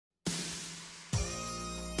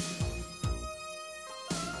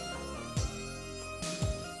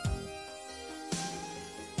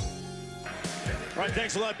All right,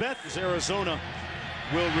 thanks a lot, Beth. As Arizona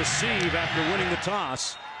will receive after winning the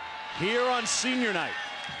toss here on senior night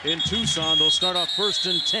in Tucson. They'll start off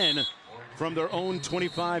 1st and 10 from their own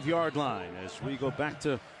 25-yard line. As we go back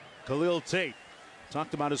to Khalil Tate,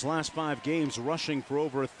 talked about his last 5 games rushing for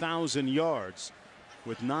over 1,000 yards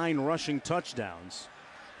with 9 rushing touchdowns.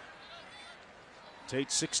 Tate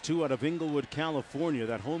 6'2" out of Inglewood, California.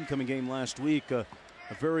 That homecoming game last week, a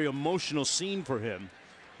very emotional scene for him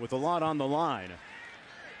with a lot on the line.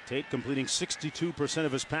 Tate completing 62%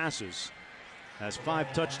 of his passes, has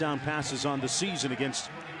 5 touchdown passes on the season against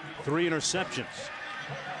 3 interceptions.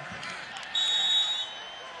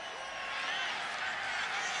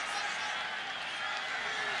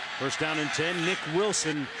 First down and 10. Nick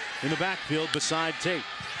Wilson in the backfield beside Tate.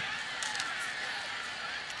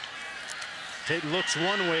 Tate looks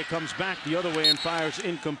one way, comes back the other way, and fires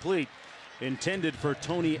incomplete. Intended for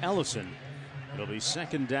Tony Ellison. It'll be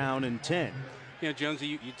 2nd down and 10. You know, Jonesy,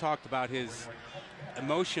 you talked about his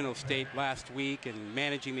emotional state last week and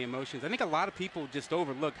managing the emotions. I think a lot of people just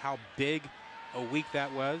overlook how big a week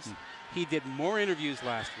that was. He did more interviews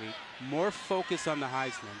last week, more focus on the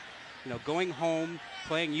Heisman. You know, going home,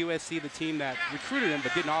 playing USC, the team that recruited him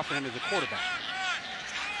but didn't offer him as a quarterback.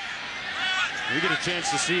 We get a chance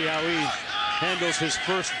to see how he handles his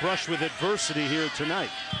first brush with adversity here tonight.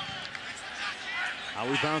 How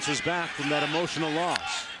he bounces back from that emotional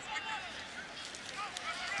loss.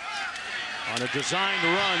 On a designed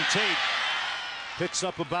run, Tate picks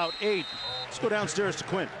up about 8. Let's go downstairs to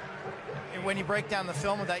Quinn. When you break down the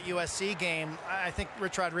film of that USC game, I think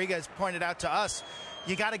Rich Rodriguez pointed out to us,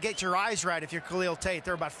 you got to get your eyes right if you're Khalil Tate.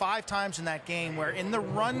 There were about 5 times in that game where in the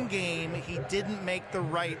run game, he didn't make the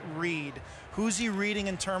right read. Who's he reading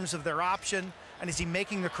in terms of their option, and is he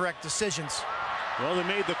making the correct decisions? Well, they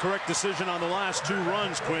made the correct decision on the last 2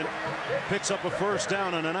 runs, Quinn. Picks up a first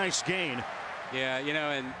down on a nice gain. Yeah, you know,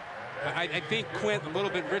 and I think Quint, a little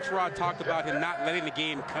bit, Rich Rod talked about him not letting the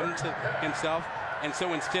game come to himself. And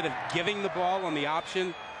so instead of giving the ball on the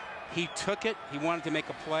option, he took it. He wanted to make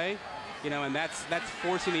a play, you know, and that's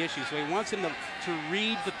forcing the issue. So he wants him to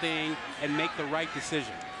read the thing and make the right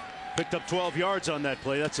decision. Picked up 12 yards on that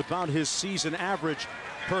play. That's about his season average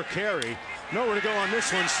per carry. Nowhere to go on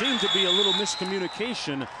this one. Seemed to be a little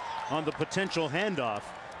miscommunication on the potential handoff.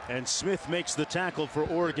 And Smith makes the tackle for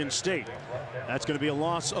Oregon State. That's going to be a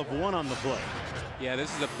loss of 1 on the play. Yeah,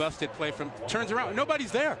 this is a busted play from, turns around,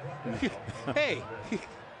 nobody's there. Hey,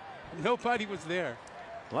 nobody was there.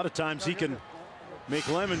 A lot of times he can make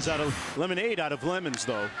lemonade out of lemons,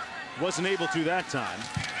 though. Wasn't able to that time.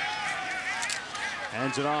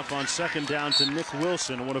 Hands it off on 2nd down to Nick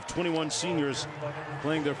Wilson, one of 21 seniors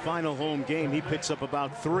playing their final home game. He picks up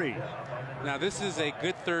about 3. Now this is a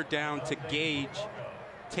good 3rd down to gauge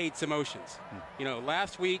Tate's emotions. You know,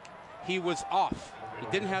 last week he was off. He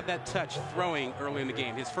didn't have that touch throwing early in the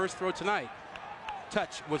game. His first throw tonight,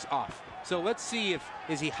 touch was off. So let's see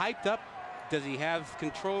is he hyped up? Does he have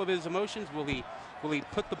control of his emotions? Will he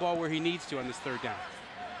put the ball where he needs to on this 3rd down?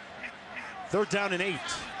 3rd down and 8.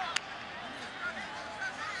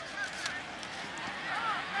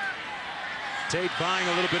 Tate buying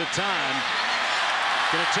a little bit of time.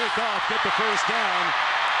 Going to take off, get the first down,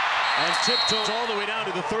 and tiptoe all the way down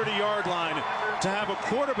to the 30-yard line. To have a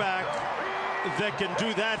quarterback that can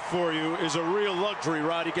do that for you is a real luxury,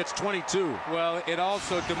 Rod. He gets 22. Well, it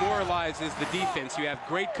also demoralizes the defense. You have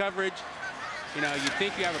great coverage. You know, you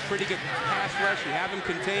think you have a pretty good pass rush. You have him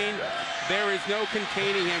contained. There is no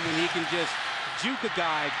containing him when he can just juke a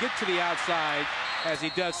guy, get to the outside, as he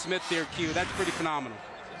does Smith there, Q. That's pretty phenomenal.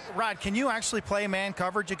 Rod, can you actually play man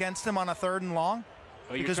coverage against him on a 3rd and long?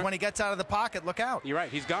 Because when he gets out of the pocket, look out. You're right,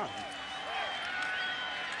 he's gone.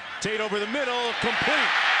 Tate over the middle,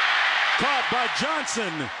 complete. Caught by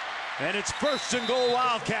Johnson, and it's 1st and goal,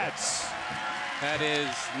 Wildcats. That is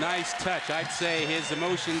nice touch. I'd say his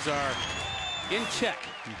emotions are in check.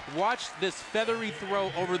 Watch this feathery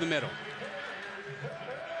throw over the middle.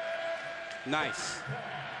 Nice.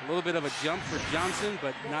 A little bit of a jump for Johnson,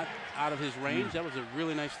 but not out of his range. That was a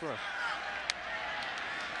really nice throw.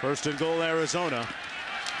 1st and goal, Arizona.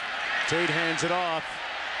 Tate hands it off.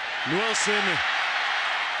 Wilson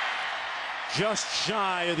just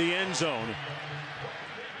shy of the end zone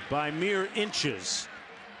by mere inches.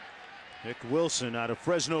 Nick Wilson out of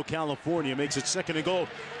Fresno, California makes it 2nd and goal.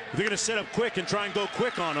 They're going to set up quick and try and go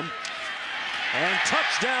quick on him. And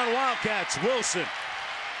touchdown, Wildcats. Wilson.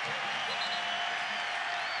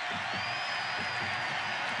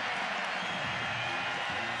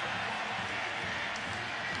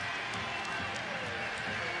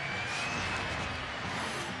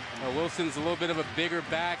 Wilson's a little bit of a bigger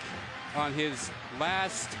back on his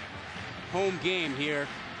last home game here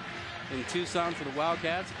in Tucson for the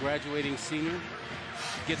Wildcats. Graduating senior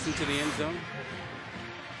gets into the end zone.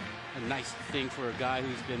 A nice thing for a guy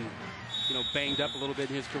who's been, banged up a little bit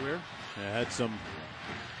in his career. Yeah, had some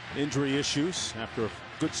injury issues after a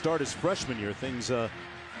good start his freshman year. Things got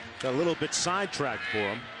a little bit sidetracked for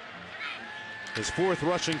him. His 4th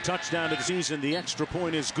rushing touchdown of the season. The extra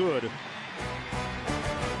point is good.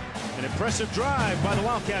 An impressive drive by the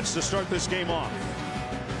Wildcats to start this game off.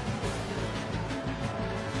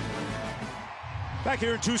 Back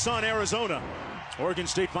here in Tucson, Arizona, Oregon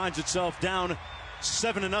State finds itself down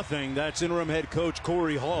 7-0. That's interim head coach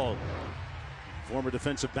Corey Hall. Former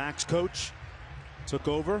defensive backs coach took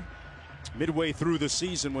over midway through the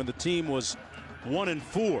season when the team was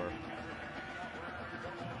 1-4.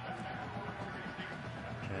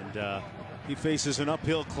 And he faces an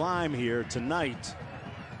uphill climb here tonight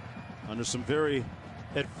under some very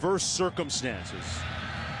adverse circumstances.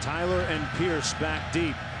 Tyler and Pierce back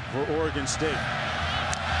deep for Oregon State.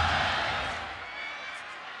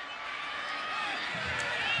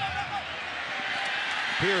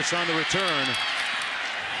 Pierce on the return.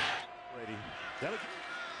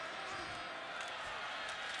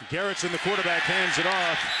 Garrettson, the quarterback, hands it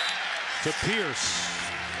off to Pierce.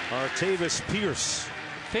 Artavis Pierce.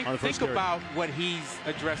 Think about what he's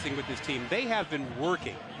addressing with this team. They have been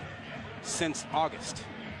working since August.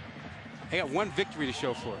 They got 1 victory to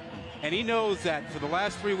show for it. And he knows that for the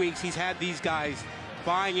last 3 weeks he's had these guys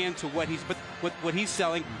buying into what he's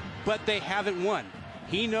selling, but they haven't won.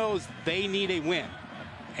 He knows they need a win.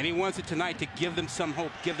 And he wants it tonight to give them some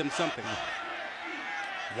hope, give them something.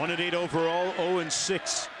 1-8 overall,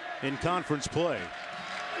 0-6 in conference play.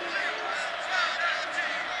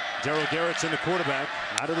 Darryl Garrettson, the quarterback,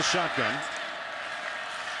 out of the shotgun.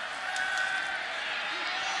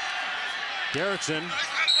 Garrettson,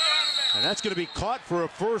 and that's going to be caught for a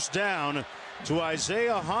first down to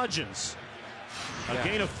Isaiah Hodgins. A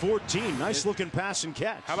gain of 14. Nice looking pass and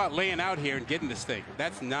catch. How about laying out here and getting this thing?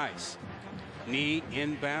 That's nice. Knee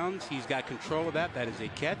inbounds. He's got control of that. That is a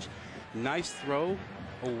catch. Nice throw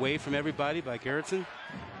away from everybody by Garrettson.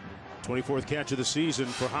 24th catch of the season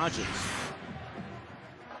for Hodgins.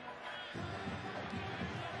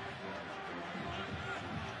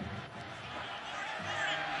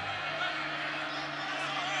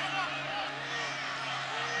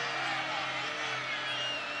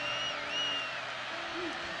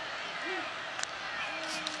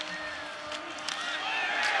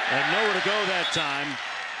 And nowhere to go that time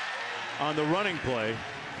on the running play.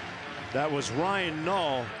 That was Ryan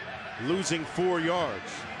Null losing 4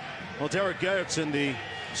 yards. Well, Derek Garrettson, the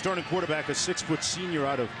starting quarterback, a 6-foot senior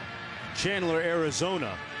out of Chandler,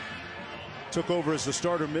 Arizona, took over as the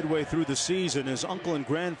starter midway through the season. His uncle and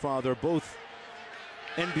grandfather, both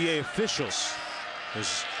NBA officials.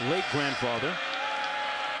 His late grandfather,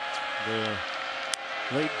 the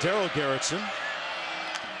late Darryl Garrettson.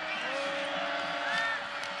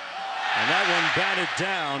 And that one batted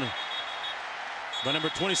down by number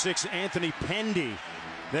 26, Anthony Pendy.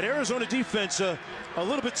 That Arizona defense a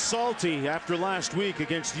little bit salty after last week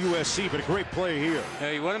against USC, but a great play here. Now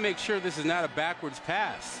you want to make sure this is not a backwards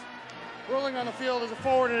pass. Rolling on the field is a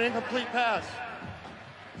forward and incomplete pass.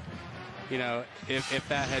 If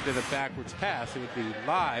that had been a backwards pass, it would be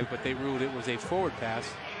live, but they ruled it was a forward pass.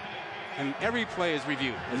 And every play is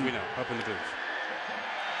reviewed, as we know, up in the booth.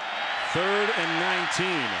 3rd and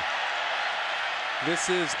 19. This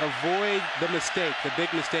is avoid the mistake, the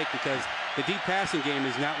big mistake, because the deep passing game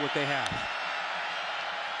is not what they have.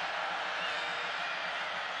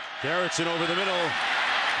 Garrettson over the middle.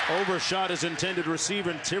 Overshot his intended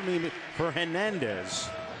receiver, Timmy Hernandez.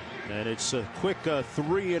 And it's a quick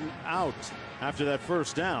 3 and out after that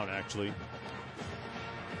first down, actually.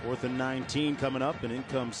 4th and 19 coming up, and in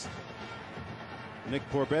comes Nick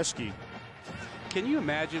Porbeski. Can you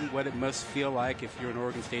imagine what it must feel like if you're an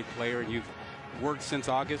Oregon State player and you've worked since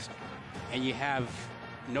August and you have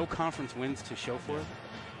no conference wins to show for it?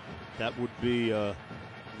 That would be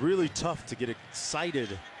really tough to get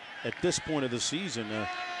excited at this point of the season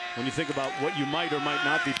when you think about what you might or might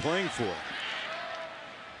not be playing for.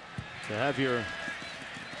 To have your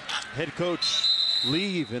head coach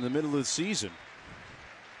leave in the middle of the season.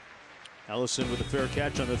 Ellison with a fair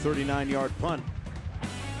catch on the 39-yard punt.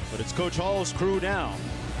 But it's Coach Hall's crew now.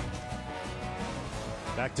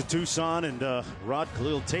 Back to Tucson, and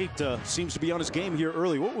Khalil Tate seems to be on his game here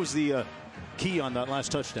early. What was the key on that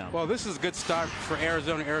last touchdown? Well, this is a good start for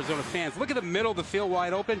Arizona fans. Look at the middle of the field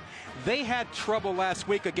wide open. They had trouble last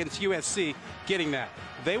week against USC getting that.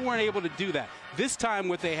 They weren't able to do that. This time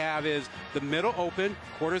what they have is the middle open,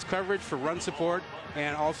 quarters coverage for run support,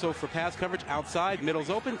 And also for pass coverage outside, middle's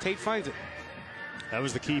open, Tate finds it. That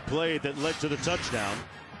was the key play that led to the touchdown.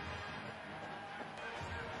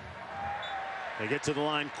 They get to the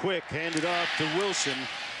line quick, hand it off to Wilson.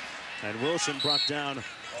 And Wilson brought down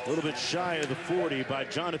a little bit shy of the 40 by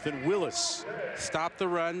Jonathan Willis. Stop the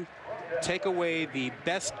run, take away the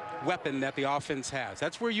best weapon that the offense has.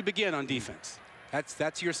 That's where you begin on defense.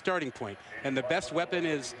 That's your starting point. And the best weapon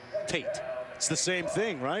is Tate. It's the same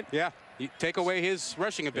thing, right? Yeah. You take away his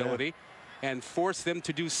rushing ability and force them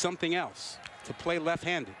to do something else, to play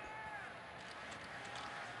left-handed.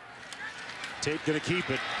 Tate gonna keep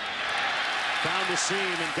it. Found the seam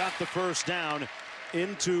and got the first down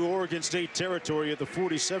into Oregon State territory at the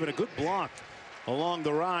 47. A good block along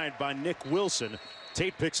the ride by Nick Wilson.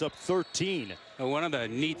 Tate picks up 13. And one of the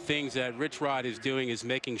neat things that Rich Rod is doing is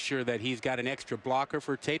making sure that he's got an extra blocker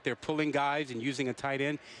for Tate. They're pulling guys and using a tight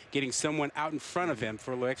end, getting someone out in front of him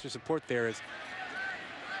for a little extra support there. Is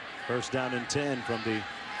first down and 10 from the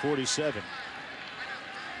 47.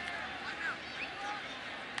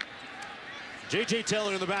 J.J.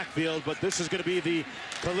 Taylor in the backfield, but this is going to be the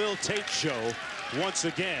Khalil Tate show once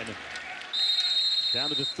again. Down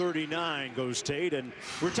to the 39 goes Tate, and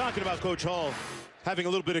we're talking about Coach Hall having a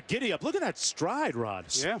little bit of giddy up. Look at that stride, Rod.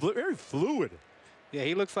 Yeah. Very fluid. Yeah,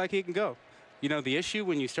 he looks like he can go. You know, the issue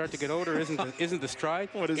when you start to get older isn't the stride.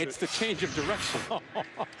 What is it's the change of direction.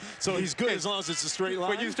 So he's good as long as it's a straight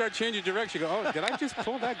line? When you start changing direction, you go, oh, did I just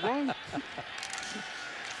pull that groin?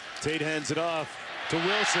 Tate hands it off to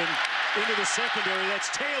Wilson into the secondary. That's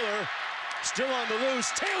Taylor still on the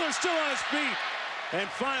loose. Taylor still on his feet. And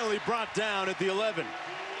finally brought down at the 11.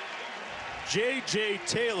 J.J.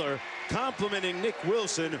 Taylor complimenting Nick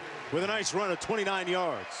Wilson with a nice run of 29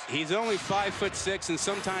 yards. He's only 5'6" and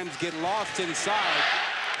sometimes get lost inside.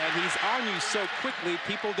 And he's on you so quickly,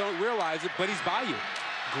 people don't realize it, but he's by you.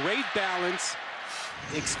 Great balance,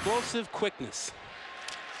 explosive quickness.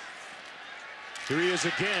 Here he is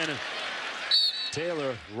again.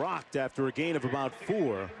 Taylor rocked after a gain of about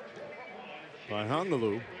 4 by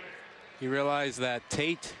Hongaloo. You realize that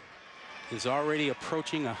Tate is already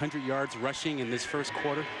approaching 100 yards rushing in this first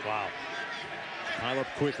quarter. Wow. Pile up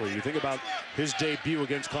quickly. You think about his debut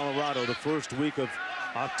against Colorado the first week of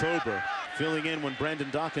October, filling in when Brandon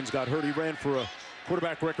Dawkins got hurt. He ran for a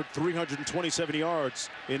quarterback record 327 yards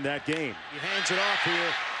in that game. He hands it off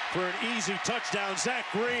here for an easy touchdown. Zach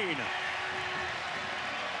Green.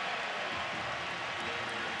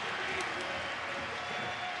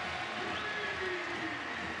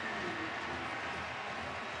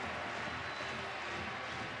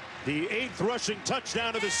 The 8th rushing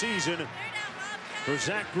touchdown of the season for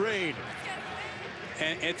Zach Green.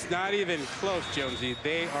 And it's not even close, Jonesy.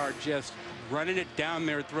 They are just running it down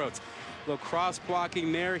their throats. Little cross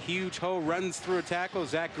blocking there, huge hole, runs through a tackle.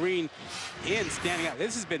 Zach Green in, standing out.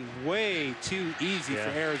 This has been way too easy for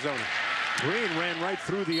Arizona. Green ran right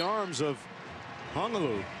through the arms of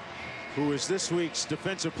Hongaloo, who is this week's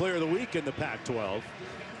Defensive Player of the Week in the Pac-12.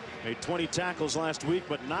 Made 20 tackles last week,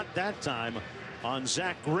 but not that time on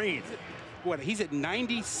Zach Green. What, he's at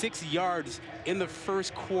 96 yards in the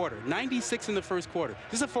first quarter. 96 in the first quarter.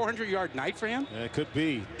 This is a 400-yard night for him? Yeah, it could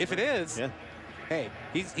be. If it is, hey,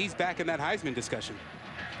 he's back in that Heisman discussion.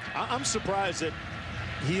 I'm surprised that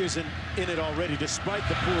he isn't in it already, despite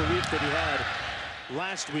the poor week that he had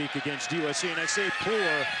last week against USC. And I say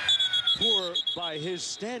poor by his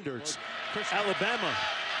standards. Alabama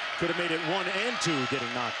could have made it 1 and 2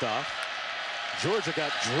 getting knocked off. Georgia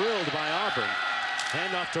got drilled by Auburn.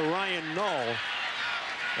 Handoff to Ryan Null.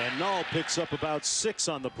 And Null picks up about 6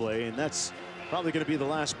 on the play, and that's probably going to be the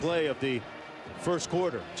last play of the first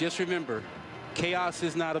quarter. Just remember, chaos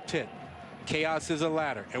is not a pit. Chaos is a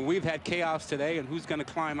ladder. And we've had chaos today, and who's going to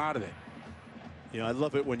climb out of it? You know, I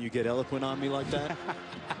love it when you get eloquent on me like that.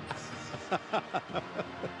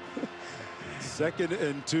 2nd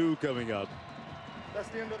and 2 coming up. That's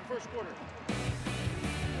the end of the first quarter.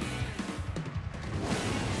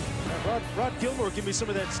 Rod Gilmore, give me some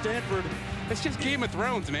of that Stanford. It's just Game of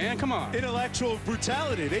Thrones, man. Come on. Intellectual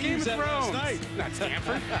brutality. They used that last night. Not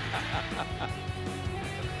Stanford.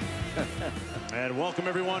 And welcome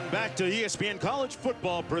everyone back to ESPN College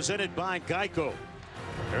Football, presented by Geico.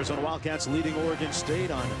 Arizona Wildcats leading Oregon State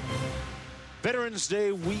on Veterans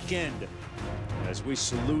Day weekend as we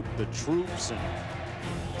salute the troops, and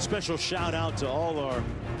special shout out to all our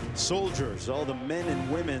soldiers, all the men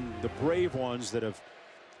and women, the brave ones that have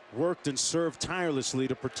worked and served tirelessly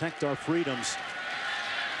to protect our freedoms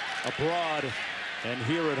abroad and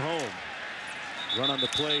here at home. Run on the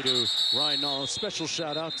play to Ryan Null. A special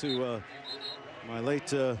shout out to my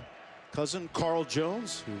late cousin Carl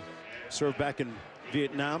Jones, who served back in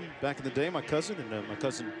Vietnam back in the day. My cousin and my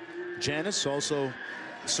cousin Janice, also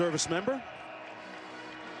a service member.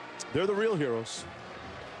 They're the real heroes.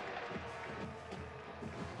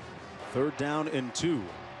 3rd down and 2.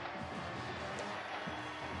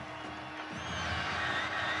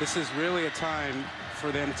 This is really a time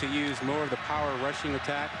for them to use more of the power rushing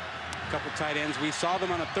attack. A couple tight ends. We saw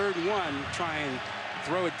them on a 3rd and 1 try and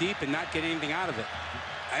throw it deep and not get anything out of it.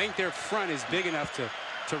 I think their front is big enough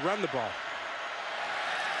to run the ball.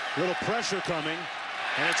 Little pressure coming,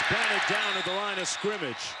 and it's batted down at the line of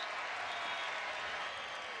scrimmage.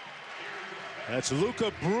 That's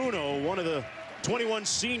Luca Bruno, one of the 21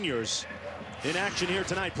 seniors in action here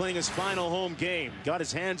tonight, playing his final home game. Got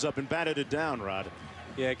his hands up and batted it down, Rod.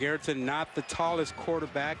 Yeah, Garrettson, not the tallest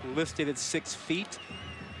quarterback, listed at 6 feet.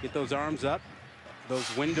 Get those arms up.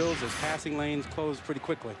 Those windows, those passing lanes close pretty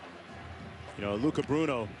quickly. You know, Luca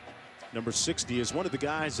Bruno, number 60, is one of the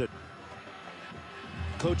guys that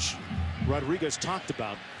Coach Rodriguez talked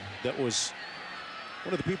about. That was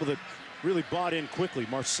one of the people that really bought in quickly.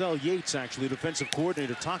 Marcel Yates, actually, defensive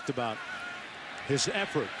coordinator, talked about his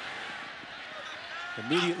effort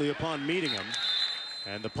immediately upon meeting him.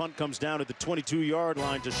 And the punt comes down at the 22-yard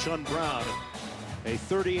line to Shun Brown. A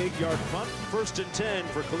 38-yard punt, 1st and 10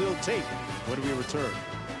 for Khalil Tate when we return.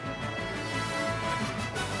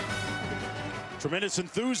 Tremendous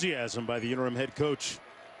enthusiasm by the interim head coach,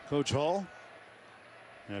 Coach Hall.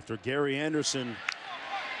 After Gary Anderson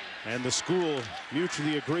and the school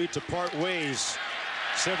mutually agreed to part ways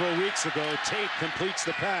several weeks ago, Tate completes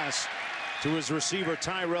the pass to his receiver,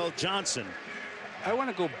 Tyrell Johnson. I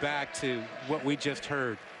want to go back to what we just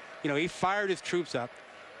heard. You know, he fired his troops up.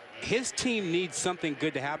 His team needs something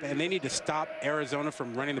good to happen, and they need to stop Arizona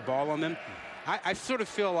from running the ball on them. I sort of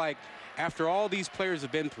feel like after all these players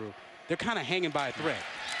have been through, they're kind of hanging by a thread.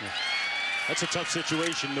 Yeah. That's a tough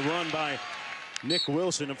situation to run by Nick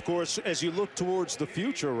Wilson. Of course, as you look towards the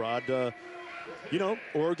future, Rod, you know,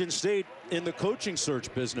 Oregon State in the coaching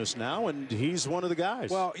search business now, and he's one of the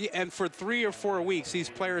guys. Well, and for 3 or 4 weeks, these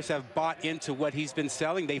players have bought into what he's been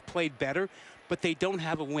selling. They've played better, but they don't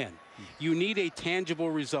have a win. You need a tangible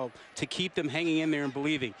result to keep them hanging in there and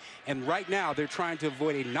believing. And right now, they're trying to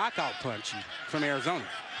avoid a knockout punch from Arizona.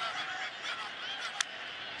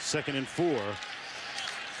 2nd and 4.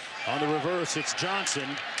 On the reverse, it's Johnson.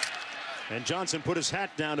 And Johnson put his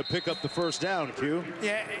hat down to pick up the 1st down, Q.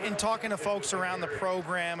 Yeah, in talking to folks around the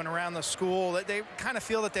program and around the school, that they kind of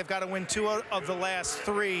feel that they've got to win 2 of the last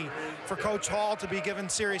 3 for Coach Hall to be given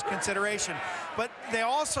serious consideration. But they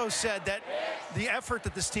also said that the effort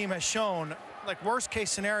that this team has shown, like worst case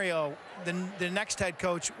scenario, the next head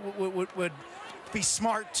coach would be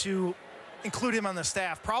smart to include him on the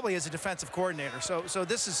staff, probably as a defensive coordinator. So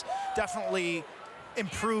this has definitely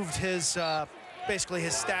improved his basically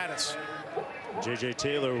his status. J.J.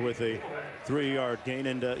 Taylor with a 3-yard gain.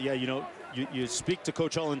 And, yeah, you know, you speak to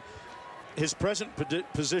Coach Hall, and his present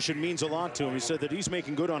position means a lot to him. He said that he's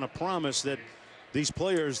making good on a promise that these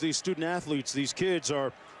players, these student athletes, these kids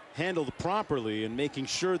are handled properly and making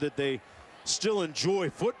sure that they still enjoy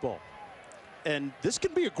football. And this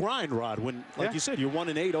can be a grind, Rod, when, like you said, you're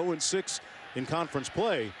 1-8, 0-6 in conference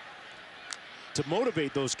play. To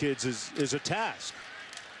motivate those kids is a task.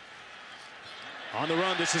 On the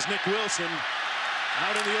run, this is Nick Wilson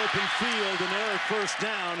out in the open field, and they're 1st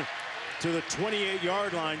down to the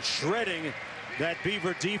 28-yard line, shredding that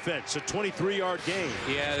Beaver defense. A 23-yard gain.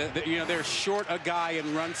 Yeah, you know, they're short a guy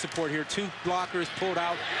in run support here. 2 blockers pulled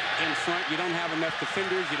out in front. You don't have enough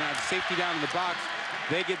defenders. You don't have safety down in the box.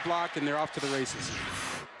 They get blocked, and they're off to the races.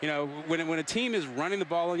 You know, when a team is running the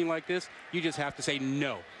ball on you like this, you just have to say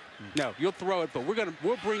no. No, you'll throw it, but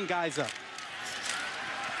we'll bring guys up.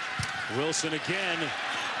 Wilson again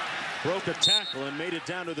broke a tackle and made it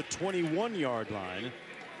down to the 21-yard line.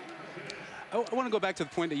 I want to go back to the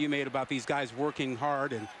point that you made about these guys working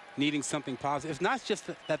hard and needing something positive. It's not just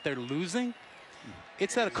that they're losing.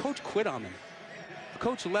 It's that a coach quit on them. A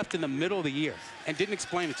coach left in the middle of the year and didn't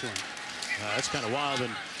explain it to him. That's kind of wild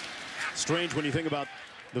and strange when you think about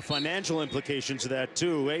the financial implications of that,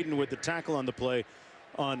 too. Aiden with the tackle on the play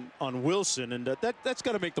on Wilson, and that's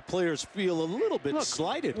got to make the players feel a little bit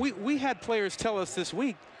slighted. We had players tell us this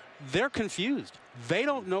week they're confused. They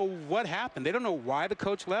don't know what happened. They don't know why the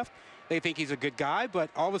coach left. They think he's a good guy,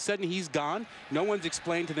 but all of a sudden he's gone. No one's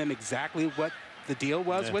explained to them exactly what the deal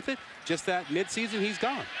was with it. Just that midseason he's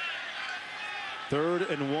gone.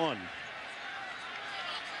 3rd and 1.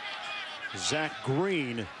 Zach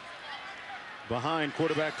Green behind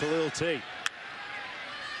quarterback Khalil Tate.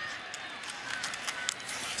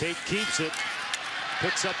 Tate keeps it,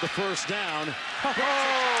 picks up the 1st down.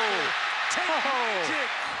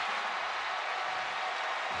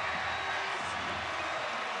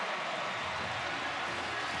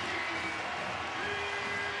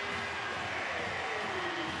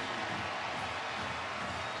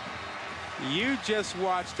 You just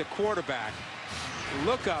watched a quarterback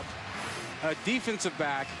look up a defensive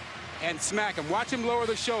back and smack him. Watch him lower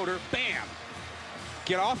the shoulder. Bam!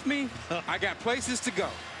 Get off me. I got places to go.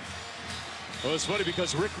 Well, it's funny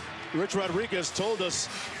because Rich Rodriguez told us,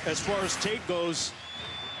 as far as Tate goes,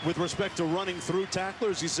 with respect to running through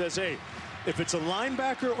tacklers, he says, hey, if it's a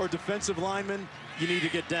linebacker or defensive lineman, you need to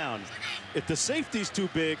get down. If the safety's too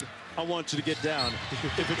big, I want you to get down.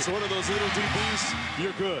 If it's one of those little DBs,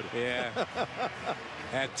 you're good. Yeah.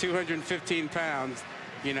 At 215 pounds,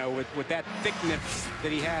 you know, with that thickness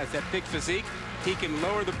that he has, that thick physique, he can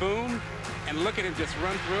lower the boom and look at him just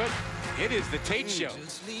run through it. It is the Tate show.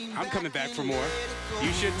 I'm coming back for more.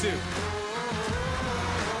 You should too.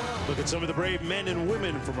 Look at some of the brave men and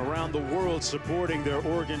women from around the world supporting their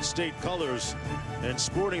Oregon State colors and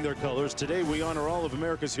sporting their colors. Today we honor all of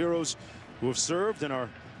America's heroes who have served and are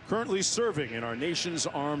currently serving in our nation's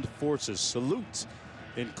armed forces. Salute,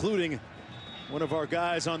 including one of our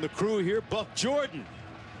guys on the crew here, Buck Jordan.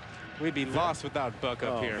 We'd be lost without Buck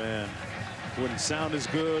up here. Oh, man. Wouldn't sound as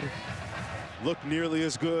good, look nearly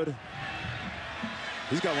as good.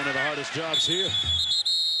 He's got one of the hardest jobs here.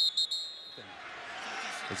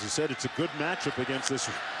 As you said, it's a good matchup against this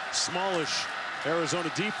smallish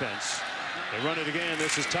Arizona defense. They run it again.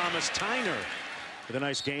 This is Thomas Tyner with a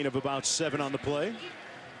nice gain of about 7 on the play.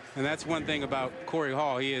 And that's one thing about Corey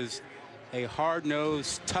Hall. He is a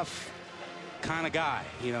hard-nosed, tough kind of guy.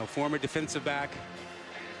 You know, former defensive back,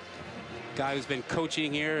 guy who's been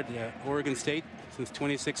coaching here at Oregon State since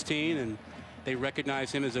 2016, and they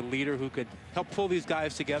recognize him as a leader who could help pull these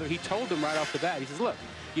guys together. He told them right off the bat, he says, look,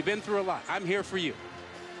 you've been through a lot. I'm here for you.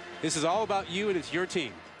 This is all about you, and it's your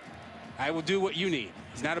team. I will do what you need.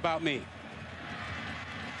 It's not about me. And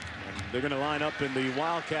they're going to line up in the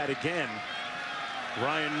Wildcat again.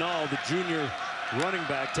 Ryan Nall, the junior running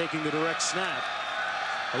back, taking the direct snap.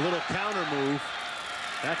 A little counter move.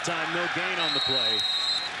 That time, no gain on the play.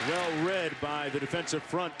 Well read by the defensive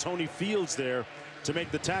front, Tony Fields there to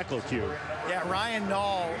make the tackle cue. Yeah, Ryan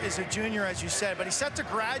Nall is a junior, as you said, but he's set to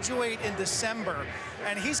graduate in December,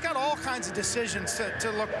 and he's got all kinds of decisions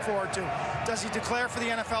to look forward to. Does he declare for the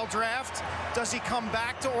NFL draft? Does he come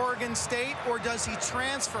back to Oregon State, or does he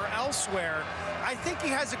transfer elsewhere? I think he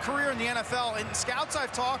has a career in the NFL, and scouts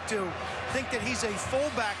I've talked to think that he's a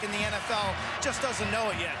fullback in the NFL, just doesn't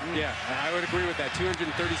know it yet. Yeah, I would agree with that.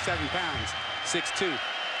 237 pounds, 6'2".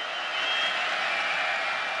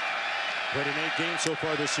 Played in 8 games so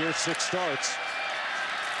far this year, 6 starts.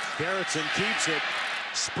 Garrettson keeps it,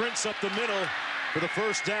 sprints up the middle for the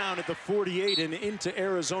first down at the 48 and into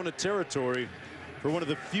Arizona territory for one of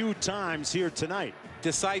the few times here tonight.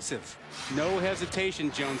 Decisive, no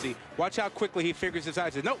hesitation, Jonesy. Watch how quickly he figures this out.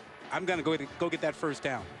 He says, nope, I'm going to go get that first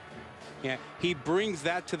down. Yeah, he brings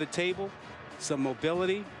that to the table, some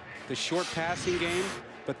mobility, the short passing game,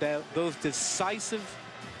 but those decisive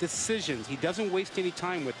decisions. He doesn't waste any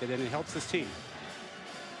time with it, and it helps his team.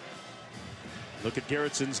 Look at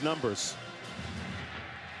Garrettson's numbers.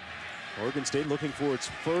 Oregon State looking for its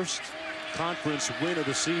first conference win of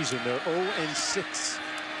the season. They're 0-6.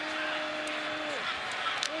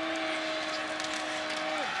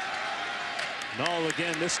 Nall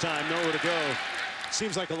again, this time nowhere to go.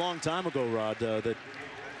 Seems like a long time ago, Rod, that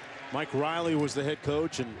Mike Riley was the head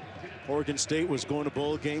coach and Oregon State was going to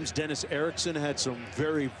bowl games. Dennis Erickson had some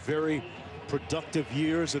very, very productive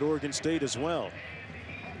years at Oregon State as well.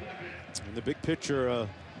 In the big picture,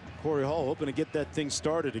 Corey Hall hoping to get that thing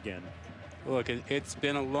started again. Look, it's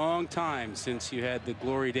been a long time since you had the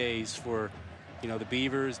glory days for, you know, the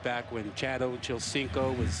Beavers back when Chad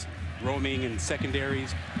Ochocinco was roaming in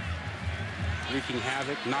secondaries, wreaking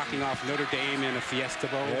havoc, knocking off Notre Dame in a Fiesta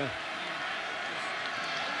Bowl. Yeah.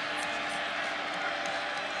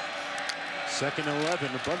 Second 11,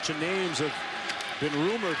 a bunch of names have been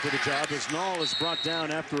rumored for the job as Nall is brought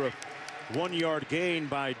down after a 1-yard gain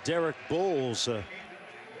by Derek Bowles.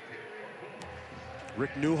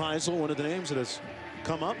 Rick Neuheisel, one of the names that has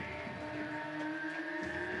come up.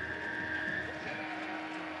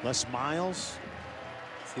 Les Miles.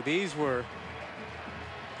 See, these were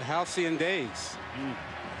the halcyon days.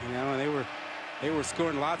 You know, and they were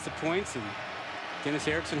scoring lots of points, and Dennis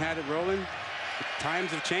Erickson had it rolling.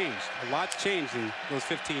 Times have changed. A lot's changed in those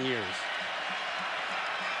 15 years.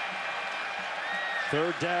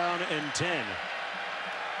 3rd down and 10.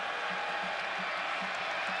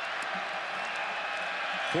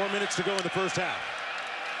 Four minutes to go in the first half.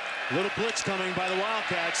 Little blitz coming by the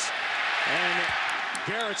Wildcats, and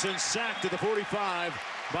Garrettson sacked at the 45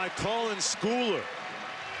 by Colin Schooler.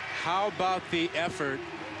 How about the effort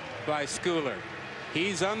by Schooler?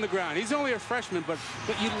 He's on the ground. He's only a freshman, but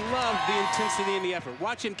you love the intensity and the effort.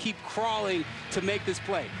 Watch him keep crawling to make this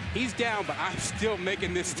play. He's down, but I'm still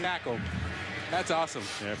making this tackle. That's awesome.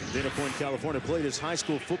 Yeah, from Dana Point, California, played his high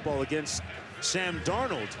school football against Sam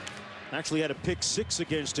Darnold. Actually had a pick 6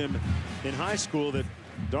 against him in high school that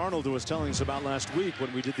Darnold was telling us about last week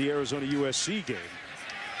when we did the Arizona USC game.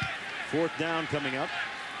 4th down coming up.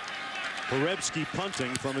 Porebski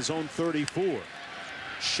punting from his own 34.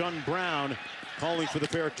 Shun Brown calling for the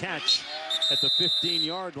fair catch at the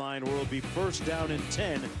 15-yard line, where it'll be 1st down and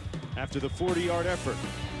 10 after the 40-yard effort.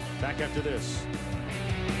 Back after this.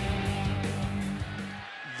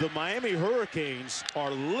 The Miami Hurricanes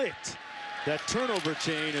are lit. That turnover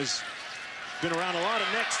chain has been around a lot of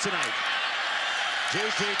necks tonight.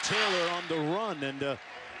 J.J. Taylor on the run, and the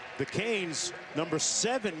Canes, number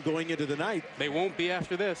 7 going into the night. They won't be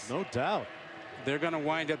after this. No doubt. They're going to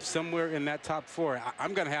wind up somewhere in that top 4.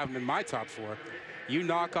 I'm going to have them in my top 4. You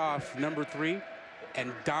knock off number 3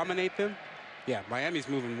 and dominate them. Yeah, Miami's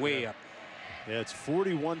moving way up. Yeah, it's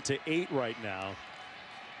 41-8 right now.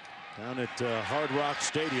 Down at Hard Rock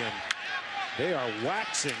Stadium. They are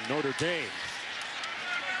waxing Notre Dame.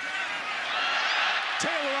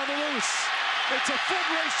 Taylor on the loose. It's a foot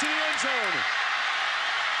race to the end zone.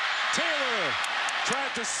 Taylor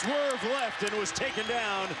tried to swerve left and was taken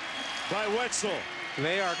down by Wetzel.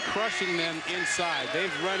 They are crushing them inside.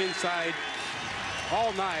 They've run inside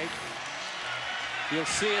all night. You'll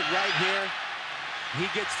see it right here. He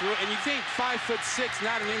gets through, and you think 5'6",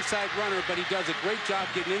 not an inside runner, but he does a great job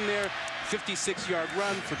getting in there. 56-yard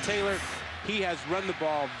run for Taylor. He has run the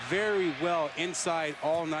ball very well inside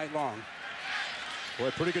all night long. Boy,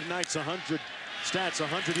 pretty good nights. 100 stats,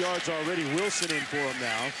 100 yards already. Wilson in for him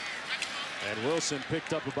now. And Wilson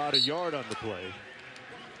picked up about a yard on the play.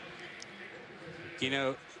 You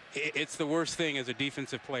know, it's the worst thing as a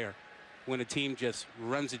defensive player when a team just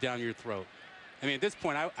runs it down your throat. I mean, at this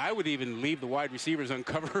point, I would even leave the wide receivers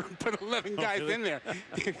uncovered and put 11 guys in there.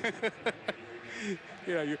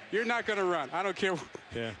 You know, you're not going to run. I don't care.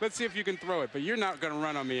 Yeah. Let's see if you can throw it, but you're not going to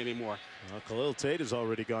run on me anymore. Well, Khalil Tate has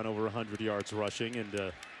already gone over 100 yards rushing,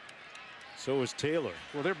 and so is Taylor.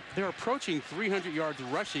 Well, they're approaching 300 yards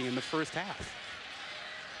rushing in the first half.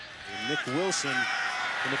 And Nick Wilson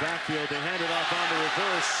in the backfield. They hand it off on the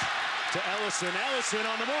reverse to Ellison. Ellison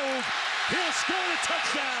on the move. He'll score a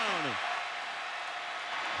touchdown.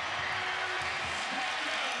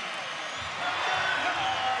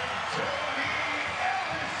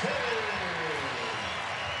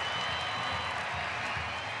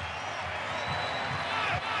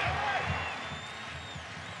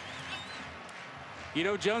 You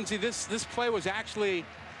know, Jonesy, this play was actually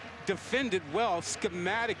defended well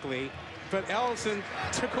schematically, but Ellison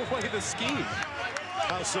took away the scheme.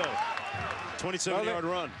 How so? 27-yard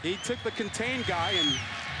run. He took the contained guy and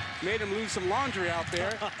made him lose some laundry out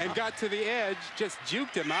there and got to the edge, just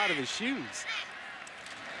juked him out of his shoes.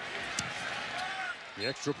 The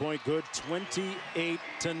extra point good,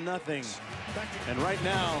 28-0. And right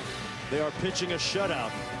now, they are pitching a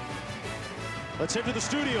shutout. Let's head to the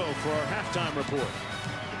studio for our halftime report.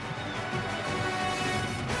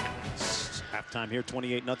 Halftime here,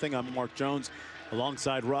 28-0. I'm Mark Jones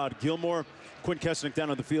alongside Rod Gilmore. Quinn Kesnick down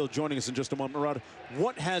on the field joining us in just a moment. Rod,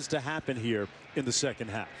 what has to happen here in the second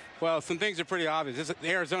half? Well, some things are pretty obvious. The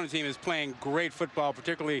Arizona team is playing great football,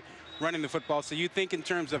 particularly running the football. So you think in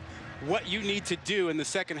terms of what you need to do in the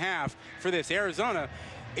second half for this. Arizona,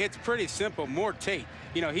 it's pretty simple. More Tate.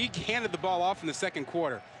 You know, he handed the ball off in the second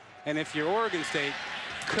quarter. And if you're Oregon State,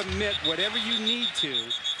 commit whatever you need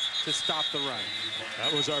to stop the run.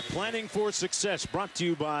 That was our planning for success, brought to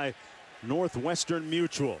you by Northwestern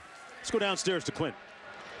Mutual. Let's go downstairs to Quinn.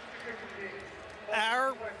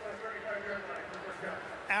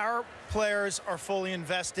 Our players are fully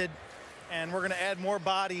invested, and we're going to add more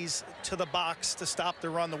bodies to the box to stop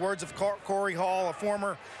the run. The words of Corey Hall, a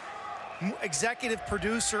former executive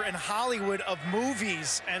producer in Hollywood of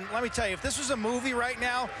movies. And let me tell you, if this was a movie right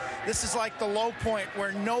now, this is like the low point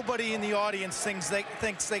where nobody in the audience thinks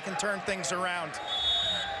they can turn things around.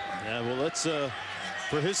 Yeah, well, let's,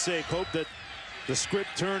 for his sake, hope that the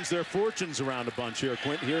script turns their fortunes around a bunch here,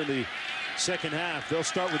 Quint, here in the second half. They'll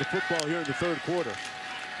start with the football here in the third quarter.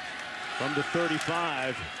 From the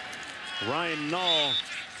 35, Ryan Nall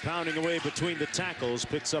pounding away between the tackles,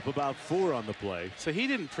 picks up about 4 on the play. So he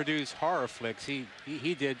didn't produce horror flicks. He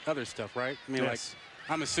did other stuff, right? I mean, yes.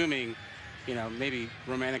 Like, I'm assuming, you know, maybe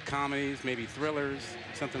romantic comedies, maybe thrillers,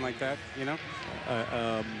 something like that, you know?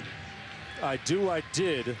 I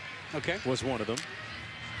Did okay. was one of them.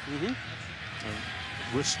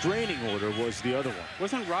 Restraining Order was the other one.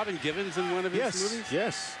 Wasn't Robin Givens in one of his movies?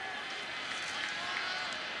 Yes.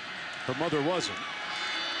 Her mother wasn't.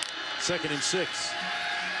 2nd and 6.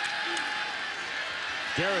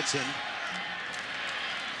 Garrettson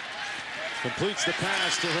completes the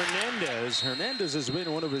pass to Hernandez. Hernandez has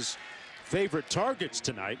been one of his favorite targets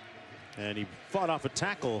tonight, and he fought off a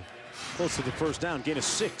tackle close to the first down, gain of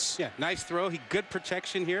 6. Yeah, nice throw. Good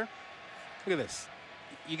protection here. Look at this.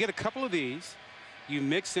 You get a couple of these. You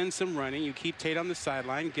mix in some running. You keep Tate on the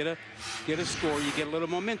sideline. Get a score. You get a little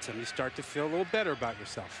momentum. You start to feel a little better about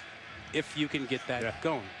yourself if you can get that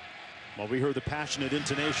going. Well, we heard the passionate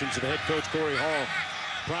intonations of the head coach, Corey Hall,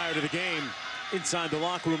 prior to the game, inside the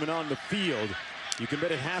locker room and on the field. You can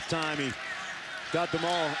bet at halftime he got them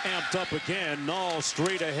all amped up again. Nall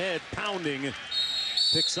straight ahead, pounding,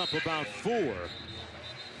 picks up about 4.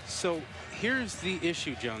 So here's the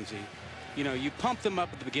issue, Jonesy. You know, you pump them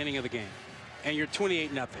up at the beginning of the game, and you're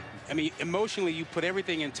 28-0. I mean, emotionally, you put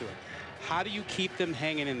everything into it. How do you keep them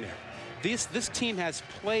hanging in there? This team has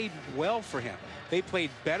played well for him. They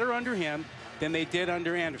played better under him than they did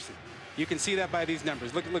under Anderson. You can see that by these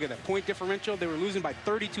numbers. Look at that point differential. They were losing by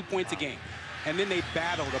 32 points a game, and then they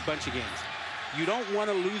battled a bunch of games. You don't want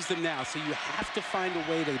to lose them now, so you have to find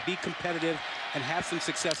a way to be competitive and have some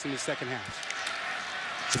success in the second half.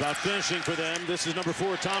 It's about finishing for them. This is number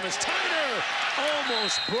 4, Thomas Tyner.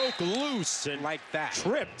 Almost broke loose and like that.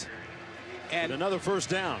 Tripped. And another first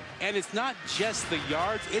down. And it's not just the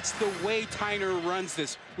yards, it's the way Tyner runs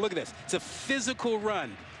this. Look at this. It's a physical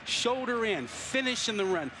run. Shoulder in, finishing the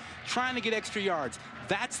run, trying to get extra yards.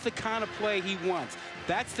 That's the kind of play he wants.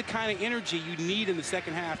 That's the kind of energy you need in the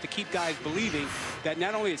second half to keep guys believing that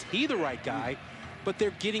not only is he the right guy, but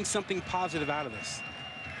they're getting something positive out of this.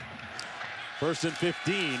 1st and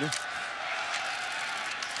 15.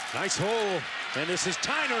 Nice hole. And this is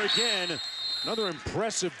Tyner again. Another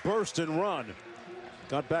impressive burst and run.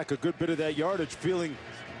 Got back a good bit of that yardage, feeling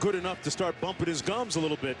good enough to start bumping his gums a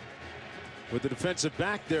little bit with the defensive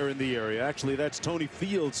back there in the area. Actually, that's Tony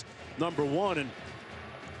Fields, number 1. And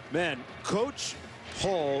man, Coach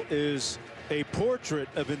Hall is a portrait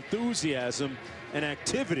of enthusiasm and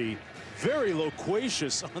activity. Very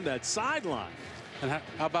loquacious on that sideline. And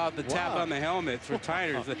how about the tap on the helmet for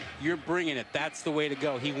Tyner? You're bringing it. That's the way to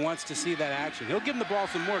go. He wants to see that action. He'll give him the ball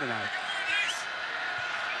some more tonight.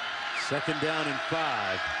 2nd down and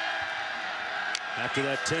 5. After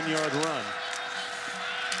that 10-yard run.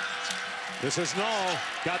 This is Nall.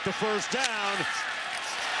 Got the first down.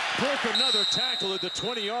 Broke another tackle at the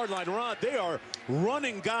 20-yard line. Rod, they are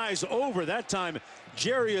running guys over. That time,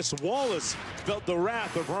 Jarius Wallace felt the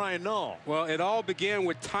wrath of Ryan Nall. Well, it all began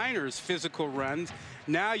with Tyner's physical runs.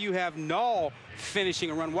 Now you have Nall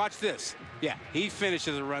finishing a run. Watch this. Yeah, he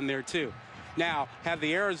finishes a run there, too. Now, have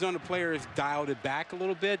the Arizona players dialed it back a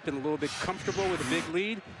little bit, been a little bit comfortable with a big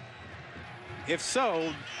lead? If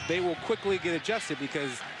so, they will quickly get adjusted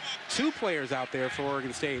because 2 players out there for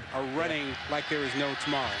Oregon State are running like there is no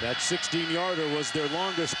tomorrow. That 16-yarder was their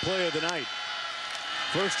longest play of the night.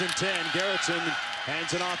 1st and 10. Garrettson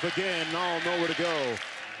hands it off again. Nall nowhere to go.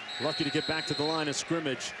 Lucky to get back to the line of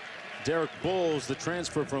scrimmage. Derek Bowles, the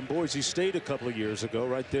transfer from Boise State a couple of years ago,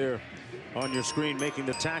 right there on your screen, making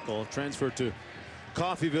the tackle. Transferred to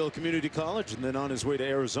Coffeyville Community College and then on his way to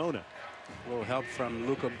Arizona. A little help from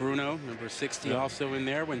Luca Bruno, number 60, also in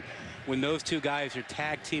there. When those 2 guys are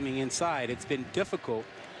tag teaming inside, it's been difficult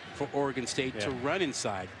for Oregon State to run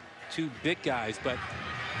inside. 2 big guys, but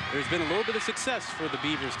there's been a little bit of success for the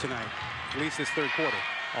Beavers tonight, at least this 3rd quarter.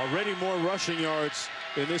 Already more rushing yards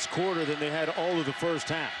in this quarter than they had all of the first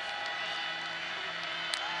half.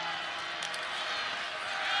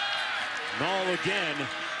 Nall again.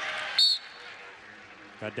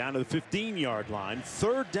 Got down to the 15-yard line.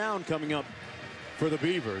 3rd down coming up for the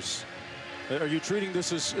Beavers. Are you treating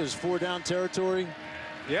this as 4-down territory?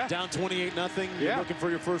 Yeah. Down 28-0. You're looking for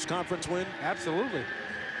your first conference win? Absolutely.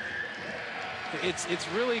 It's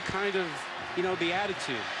really kind of, you know, the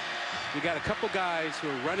attitude. You got a couple guys who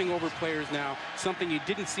are running over players now, something you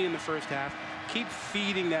didn't see in the first half. Keep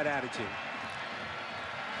feeding that attitude.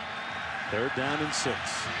 3rd down and 6.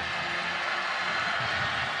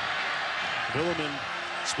 Billerman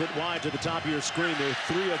split wide to the top of your screen. They're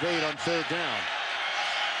 3 of 8 on 3rd down.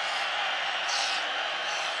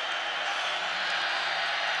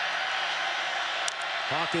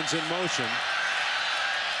 Hawkins in motion.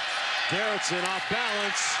 Garrettson off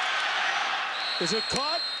balance. Is it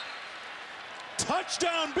caught?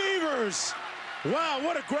 Touchdown Beavers! Wow,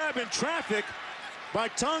 what a grab in traffic by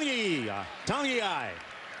Tangiai.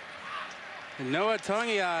 And Noah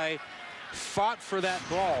Tangiai fought for that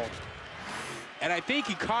ball. And I think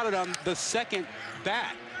he caught it on the second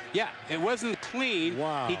bat. Yeah, it wasn't clean.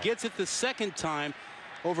 Wow. He gets it the second time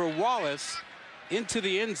over Wallace. into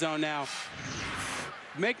the end zone. Now,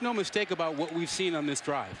 make no mistake about what we've seen on this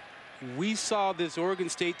drive. We saw this Oregon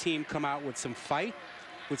State team come out with some fight,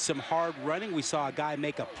 with some hard running. We saw a guy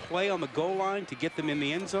make a play on the goal line to get them in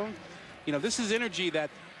the end zone. You know, this is energy that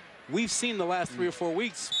we've seen the last 3 or 4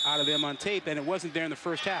 weeks out of them on tape, and it wasn't there in the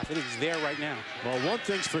first half. It is there right now. Well, one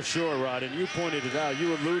thing's for sure, Rod, and you pointed it out,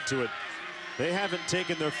 you allude to it. They haven't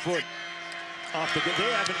taken their foot off the gas.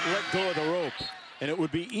 They haven't let go of the rope. And it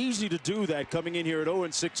would be easy to do that coming in here at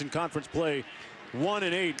 0-6 in conference play,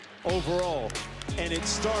 1-8 overall. And it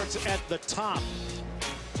starts at the top.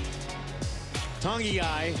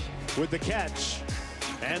 Tangiai with the catch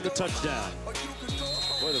and the touchdown.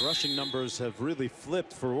 Boy, the rushing numbers have really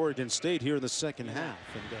flipped for Oregon State here in the second half.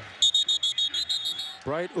 And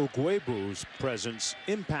Bright Ugwebu's presence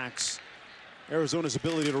impacts Arizona's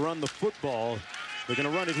ability to run the football. They're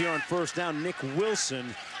going to run it here on first down. Nick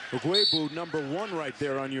Wilson, Ugwebu, #1 right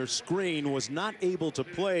there on your screen, was not able to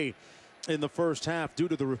play in the first half due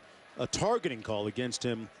to a targeting call against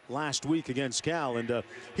him last week against Cal. And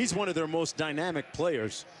he's one of their most dynamic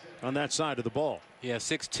players on that side of the ball. Yeah,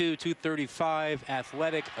 6'2", 235,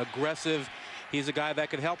 athletic, aggressive. He's a guy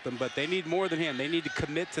that could help them, but they need more than him. They need to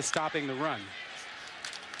commit to stopping the run.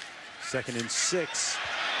 2nd and 6.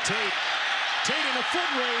 Tate in a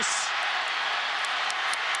foot race.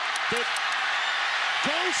 The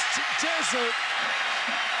Ghost Desert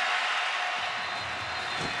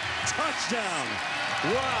touchdown.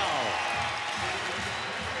 Wow.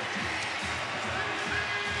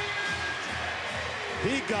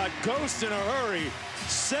 He got Ghost in a hurry.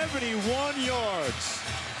 71 yards.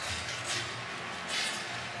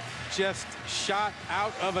 Just shot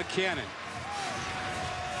out of a cannon.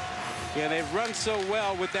 Yeah, they've run so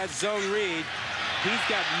well with that zone read. He's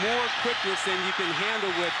got more quickness than you can handle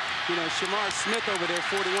with, you know, Shamar Smith over there,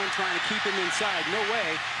 41, trying to keep him inside. No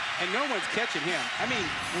way. And no one's catching him. I mean,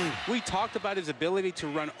 we talked about his ability to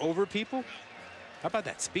run over people. How about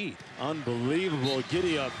that speed? Unbelievable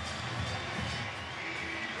giddy up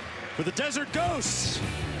for the Desert Ghosts,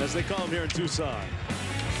 as they call him here in Tucson.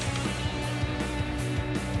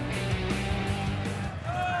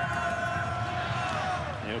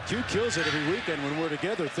 You know, Q kills it every weekend when we're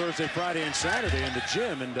together Thursday, Friday, and Saturday in the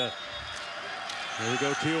gym. And here we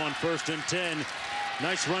go, Q on 1st and 10.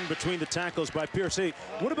 Nice run between the tackles by Pierce. Hey,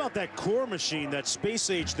 what about that core machine, that space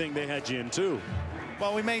age thing they had you in too?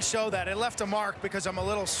 Well, we may show that. It left a mark because I'm a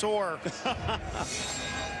little sore.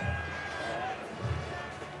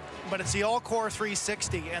 But it's the all-core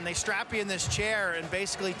 360, and they strap you in this chair and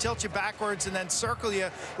basically tilt you backwards and then circle you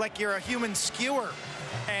like you're a human skewer.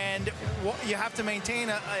 And you have to maintain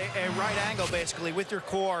a right angle, basically, with your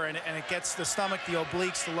core, and it gets the stomach, the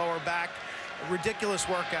obliques, the lower back. A ridiculous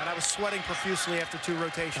workout. I was sweating profusely after 2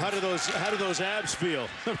 rotations. How do those abs feel?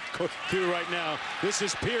 Q right now. This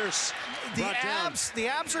is Pierce. The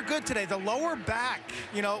abs are good today. The lower back,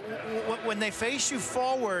 you know, when they face you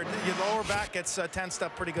forward, your lower back gets tensed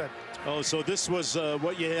up pretty good. Oh, so this was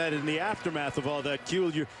what you had in the aftermath of all that,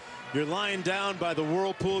 Q. You're lying down by the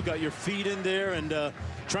whirlpool, got your feet in there, and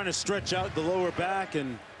trying to stretch out the lower back,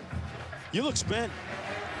 and you look spent.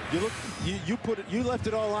 You left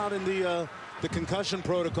it all out in the concussion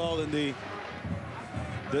protocol in the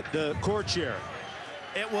court chair.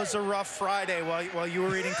 It was a rough Friday while you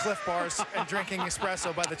were eating Cliff Bars and drinking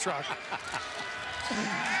espresso by the truck.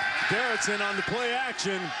 Garrettson on the play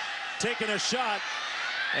action, taking a shot,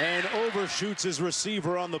 and overshoots his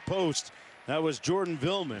receiver on the post. That was Jordan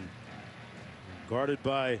Villman, guarded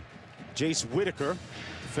by Jace Whitaker,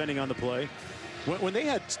 defending on the play. When they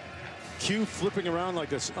had Q flipping around like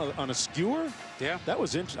on a skewer, yeah, that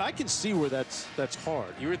was interesting. I can see where that's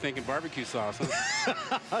hard. You were thinking barbecue sauce,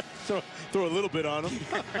 huh? throw a little bit on him.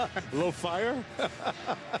 A little fire.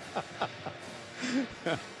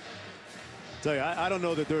 Tell you, I don't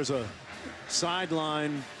know that there's a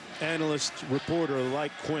sideline analyst reporter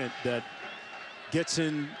like Quint that gets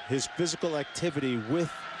in his physical activity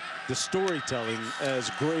with the storytelling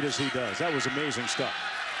as great as he does. That was amazing stuff.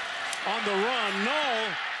 On the run, Null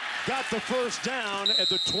got the first down at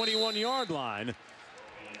the 21-yard line,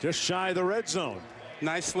 just shy of the red zone.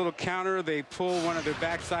 Nice little counter. They pull one of their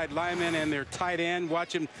backside linemen and their tight end.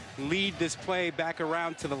 Watch him lead this play back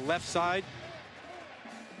around to the left side.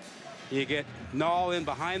 You get Null in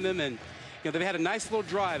behind them, and you know, they've had a nice little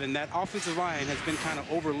drive, and that offensive line has been kind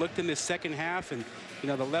of overlooked in this second half. And you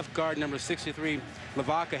know, the left guard, number 63,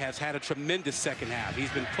 Lavaca, has had a tremendous second half. He's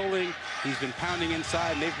been pulling, he's been pounding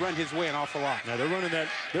inside, and they've run his way an awful lot. Now they're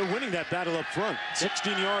winning that battle up front.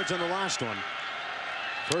 16 yards on the last one.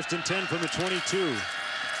 1st and 10 from the 22.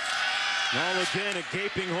 Null again, a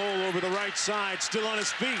gaping hole over the right side, still on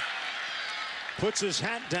his feet. puts his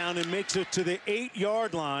hat down and makes it to the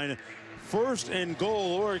 8-yard line. First and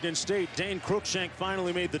goal, Oregon State. Dane Cruikshank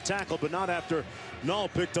finally made the tackle, but not after Null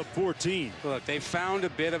picked up 14. Look, they found a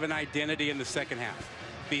bit of an identity in the second half.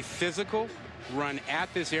 Be physical, run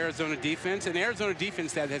at this Arizona defense, an Arizona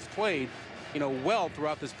defense that has played, well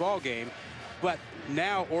throughout this ball game. But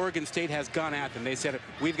now Oregon State has gone at them. They said,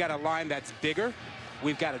 we've got a line that's bigger.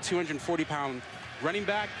 We've got a 240-pound running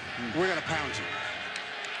back. We're going to pound you.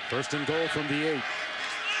 First and goal from the 8.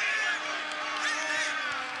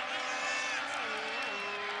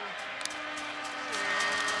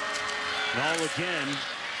 Null again.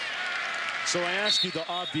 So I ask you the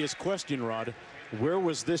obvious question, Rod. Where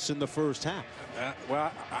was this in the first half?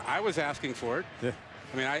 Well, I was asking for it. Yeah.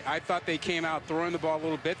 I mean, I thought they came out throwing the ball a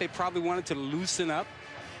little bit. They probably wanted to loosen up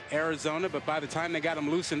Arizona, but by the time they got them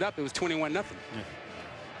loosened up, it was 21-0.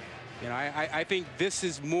 Yeah. I think this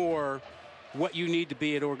is more what you need to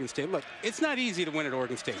be at Oregon State. Look, it's not easy to win at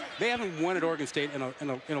Oregon State. They haven't won at Oregon State in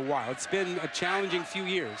a while. It's been a challenging few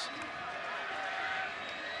years.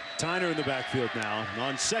 Tyner in the backfield now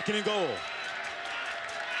on second and goal.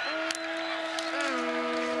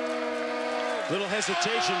 Little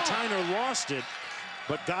hesitation. Tyner lost it,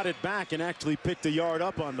 but got it back and actually picked a yard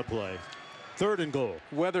up on the play. Third and goal.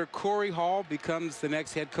 Whether Corey Hall becomes the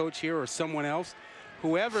next head coach here or someone else,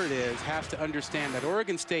 whoever it is has to understand that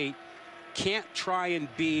Oregon State can't try and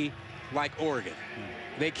be like Oregon.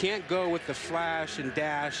 They can't go with the flash and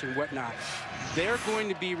dash and whatnot. They're going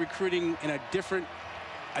to be recruiting in a different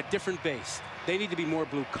base. They need to be more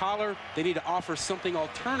blue collar. They need to offer something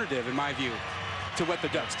alternative, in my view, to what the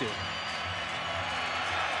Ducks do.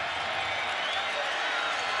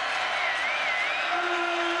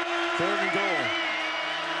 Third and goal.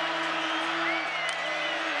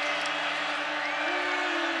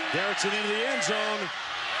 Garrettson into the end zone.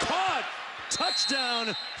 Caught.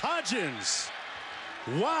 Touchdown, Hodgins.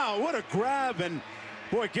 Wow, what a grab. And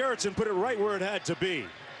boy, Garrettson put it right where it had to be.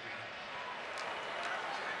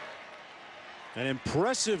 An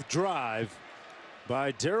impressive drive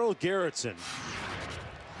by Darryl Garrettson.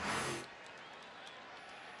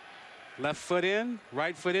 Left foot in,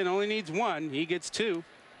 right foot in, only needs one. He gets two.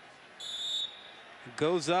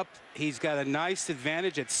 Goes up. He's got a nice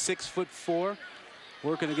advantage at 6'4",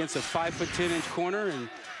 working against a 5'10" corner, and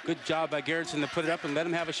good job by Garrettson to put it up and let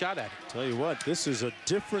him have a shot at it. Tell you what, this is a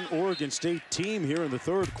different Oregon State team here in the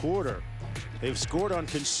third quarter. They've scored on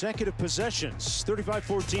consecutive possessions.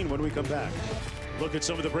 35-14 when we come back. Look at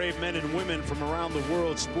some of the brave men and women from around the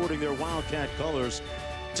world sporting their Wildcat colors.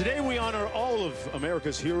 Today we honor all of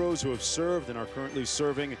America's heroes who have served and are currently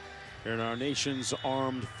serving in our nation's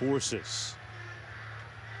armed forces.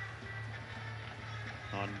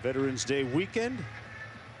 On Veterans Day weekend,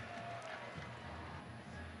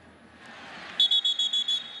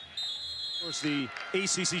 of course, the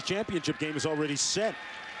ACC championship game is already set.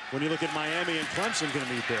 When you look at Miami and Clemson going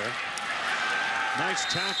to meet there. Nice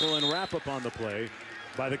tackle and wrap up on the play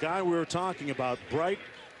by the guy we were talking about, Bright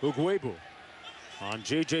Ugwebu, on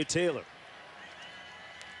J.J. Taylor.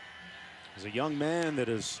 He's a young man that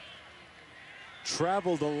has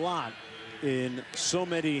traveled a lot in so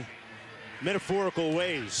many metaphorical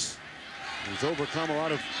ways. He's overcome a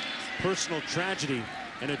lot of personal tragedy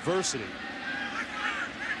and adversity.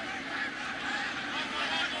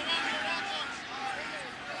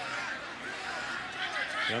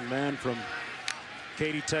 Young man from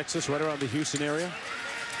Katy, Texas, right around the Houston area.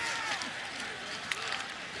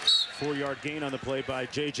 4-yard gain on the play by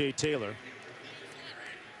J.J. Taylor.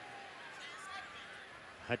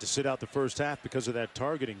 Had to sit out the first half because of that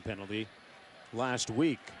targeting penalty last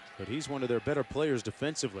week. But he's one of their better players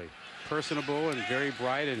defensively. Personable and very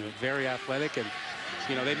bright and very athletic. And,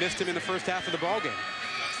 they missed him in the first half of the ball game.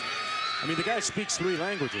 I mean, the guy speaks 3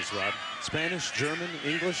 languages, Rob. Spanish, German,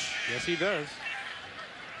 English. Yes, he does.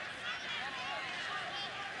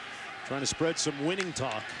 Trying to spread some winning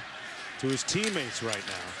talk to his teammates right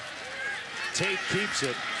now. Tate keeps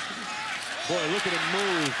it. Boy, look at him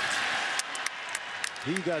move.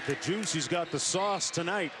 He got the juice. He's got the sauce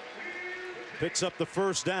tonight. Picks up the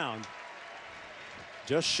first down.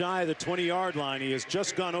 Just shy of the 20-yard line. He has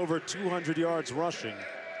just gone over 200 yards rushing.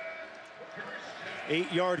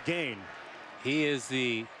 8-yard gain. He is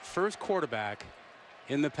the first quarterback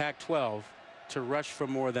in the Pac-12 to rush for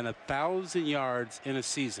more than 1,000 yards in a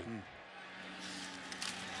season.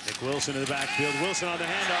 Nick Wilson in the backfield. Wilson on the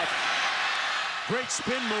handoff. Great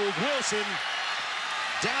spin move. Wilson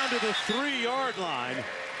down to the 3-yard line.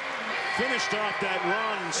 Finished off that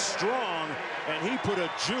run strong, and he put a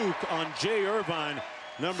juke on Jay Irvine,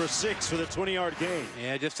 number 6, for the 20-yard gain.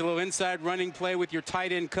 Yeah, just a little inside running play with your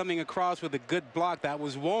tight end coming across with a good block. That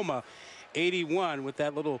was Woma. 81 with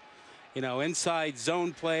that little, inside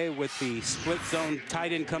zone play with the split zone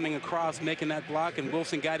tight end coming across, making that block, and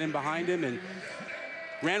Wilson got in behind him and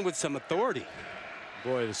ran with some authority.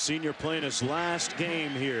 Boy, the senior playing his last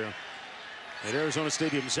game here at Arizona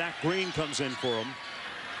Stadium. Zach Green comes in for him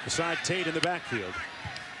beside Tate in the backfield.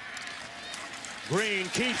 Green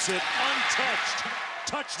keeps it untouched.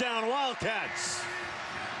 Touchdown, Wildcats.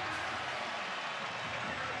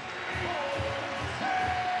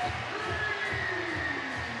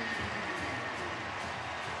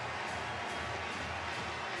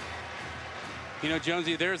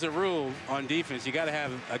 Jonesy, there's a rule on defense. You got to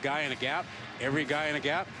have a guy in a gap, every guy in a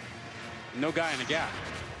gap, no guy in a gap.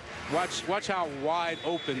 Watch how wide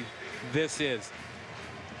open this is.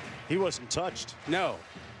 He wasn't touched. No,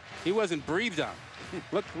 he wasn't breathed on.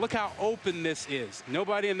 Look how open this is.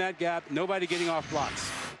 Nobody in that gap, nobody getting off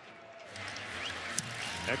blocks.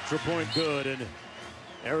 Extra point good, and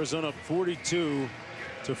Arizona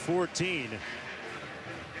 42-14.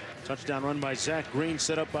 Touchdown run by Zach Green,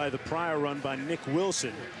 set up by the prior run by Nick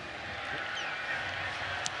Wilson.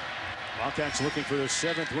 Wildcats looking for their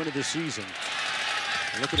 7th win of the season.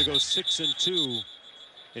 Looking to go 6-2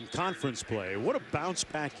 in conference play. What a bounce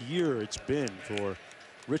back year it's been for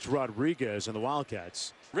Rich Rodriguez and the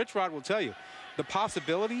Wildcats. Rich Rod will tell you the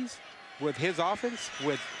possibilities with his offense,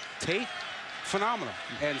 with Tate, phenomenal.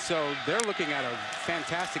 And so they're looking at a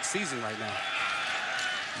fantastic season right now.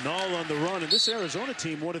 Null on the run, and this Arizona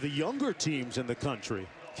team, one of the younger teams in the country.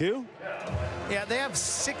 Q? Yeah, they have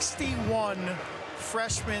 61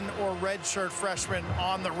 freshmen or redshirt freshmen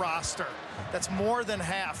on the roster. That's more than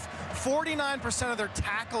half. 49% of their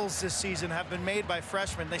tackles this season have been made by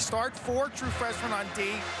freshmen. They start 4 true freshmen on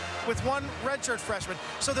D with 1 redshirt freshman.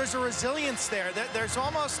 So there's a resilience there. There's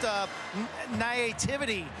almost a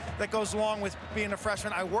naivety that goes along with being a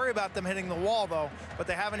freshman. I worry about them hitting the wall, though, but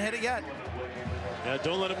they haven't hit it yet. Yeah,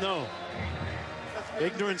 don't let them know.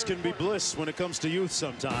 Ignorance can be bliss when it comes to youth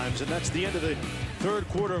sometimes, and that's the end of the 3rd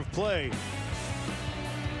quarter of play.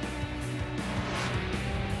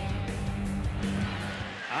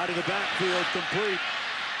 Out of the backfield, complete.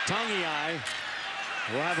 Tangiai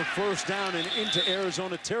will have a first down and into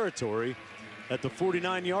Arizona territory at the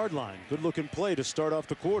 49-yard line. Good-looking play to start off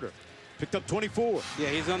the quarter. Picked up 24. Yeah,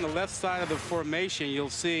 he's on the left side of the formation.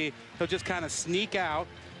 You'll see he'll just kind of sneak out,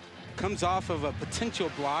 comes off of a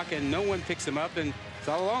potential block, and no one picks him up, and it's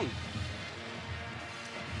all alone.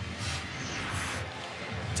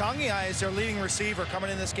 Tangiai is their leading receiver, coming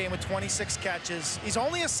in this game with 26 catches. He's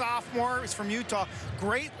only a sophomore. He's from Utah.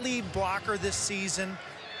 Great lead blocker this season,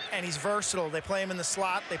 and he's versatile. They play him in the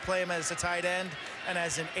slot. They play him as a tight end and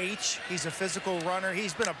as an H. He's a physical runner.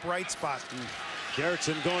 He's been a bright spot.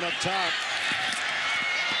 Garrettson going up top.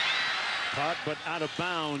 Caught but out of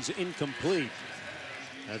bounds, incomplete.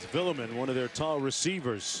 That's Villeman, one of their tall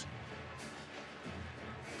receivers.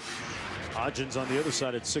 Hodgins on the other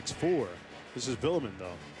side at 6'4". This is Villeman,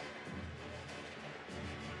 though.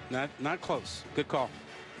 Not close. Good call.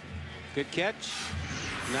 Good catch.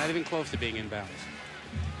 Not even close to being inbounds.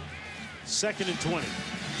 2nd and 20.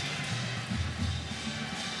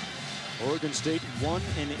 Oregon State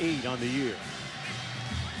 1-8 on the year.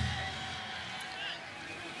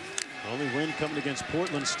 Only win coming against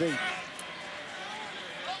Portland State.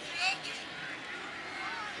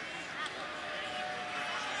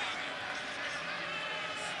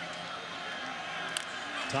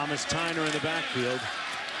 Thomas Tyner in the backfield.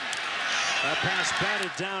 That pass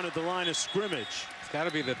batted down at the line of scrimmage. It's got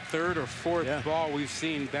to be the 3rd or 4th ball we've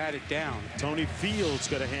seen batted down. Tony Fields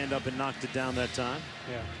got a hand up and knocked it down that time.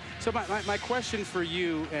 Yeah. So my question for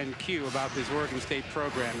you and Q about this Oregon State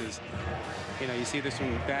program is, you see this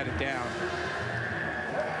one batted down.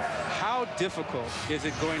 How difficult is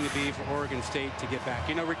it going to be for Oregon State to get back?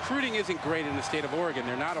 Recruiting isn't great in the state of Oregon.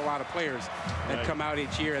 There are not a lot of players that come out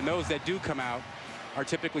each year, and those that do come out are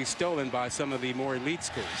typically stolen by some of the more elite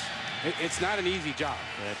schools. It's not an easy job.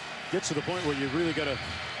 It gets to the point where you really got to,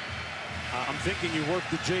 I'm thinking you work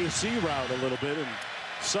the JC route a little bit and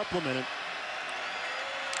supplement it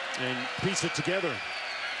and piece it together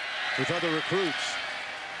with other recruits.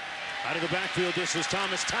 Out of the backfield, this is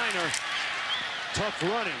Thomas Tyner. Tough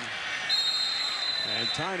running. And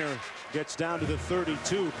Tyner gets down to the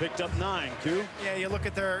 32, picked up 9, Q. Yeah, you look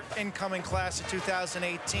at their incoming class of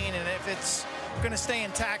 2018, and if it's going to stay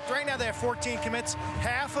intact, right now they have 14 commits,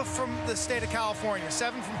 half of from the state of California,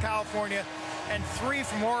 7 from California, and 3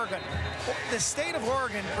 from Oregon. The state of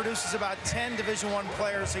Oregon produces about 10 Division I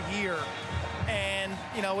players a year. And,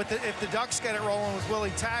 if the Ducks get it rolling with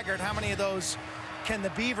Willie Taggart, how many of those can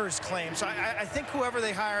the Beavers claim? So I think whoever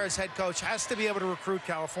they hire as head coach has to be able to recruit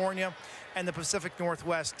California and the Pacific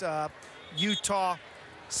Northwest. Utah,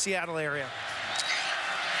 Seattle area.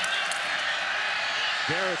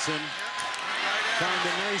 Garrettson found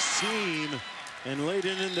a nice seam and laid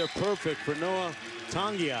it in there perfect for Noah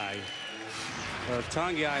Tongiai.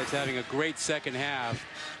 Tongiai is having a great second half.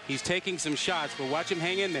 He's taking some shots, but watch him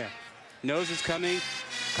hang in there. Nose is coming,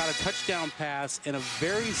 caught a touchdown pass in a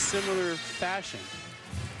very similar fashion.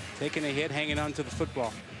 Taking a hit, hanging on to the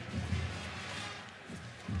football.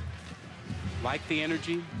 Like the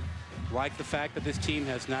energy, like the fact that this team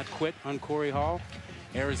has not quit on Corey Hall.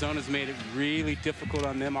 Arizona's made it really difficult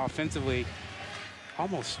on them offensively.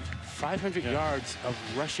 Almost 500 yards of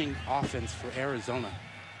rushing offense for Arizona.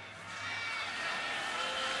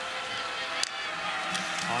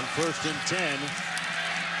 On 1st and 10,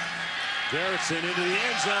 Garrettson into the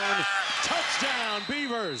end zone. Touchdown,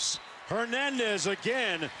 Beavers. Hernandez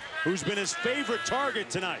again, who's been his favorite target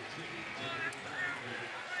tonight.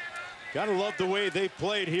 Gotta love the way they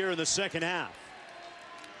played here in the second half.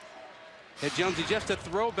 Hey, Jonesy, just a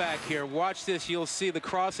throwback here. Watch this. You'll see the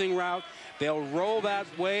crossing route. They'll roll that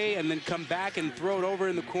way and then come back and throw it over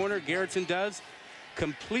in the corner. Garrettson does.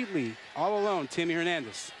 Completely all alone, Timmy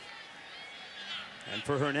Hernandez. And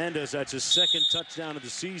for Hernandez, that's his second touchdown of the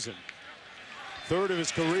season. 3rd of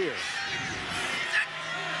his career.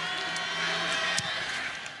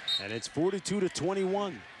 And it's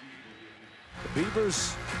 42-21. The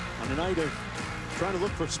Beavers, on a night of trying to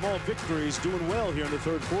look for small victories, doing well here in the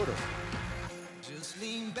 3rd quarter.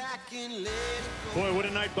 Boy, what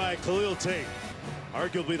a night by Khalil Tate.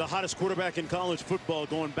 Arguably the hottest quarterback in college football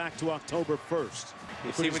going back to October 1st.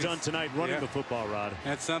 Look what he's done tonight running the football, Rod.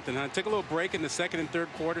 That's something, huh? Took a little break in the 2nd and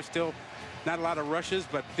 3rd quarter. Still not a lot of rushes,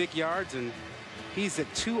 but big yards. And he's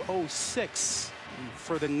at 206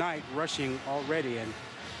 for the night rushing already. And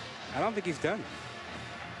I don't think he's done.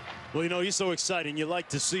 Well, you know, he's so exciting. You like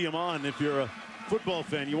to see him on. If you're a football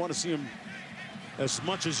fan, you want to see him as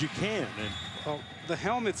much as you can. And well, the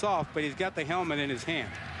helmet's off, but he's got the helmet in his hand.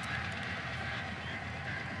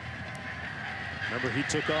 Remember, he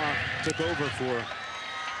took over for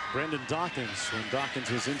Brendan Dawkins when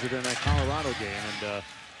Dawkins was injured in that Colorado game. And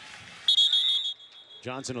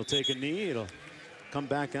Johnson will take a knee. It'll come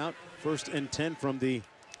back out. 1st and 10 from the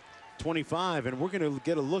 25. And we're going to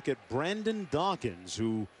get a look at Brandon Dawkins,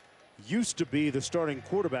 who used to be the starting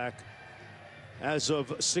quarterback as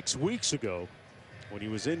of 6 weeks ago when he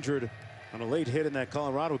was injured on a late hit in that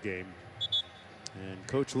Colorado game. And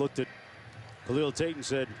coach looked at Khalil Tate and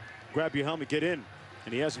said, grab your helmet, get in.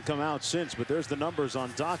 And he hasn't come out since. But there's the numbers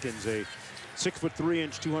on Dawkins, a 6'3"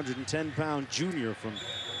 210-pound junior from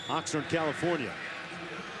Oxnard, California.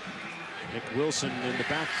 Nick Wilson in the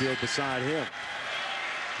backfield beside him.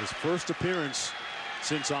 His first appearance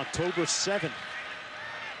since October 7th.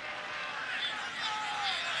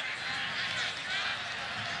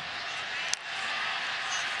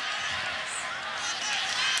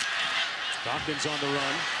 Dawkins on the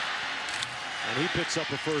run, and he picks up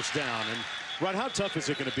a 1st down. And Rod, how tough is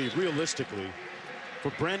it going to be realistically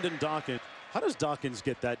for Brandon Dawkins? How does Dawkins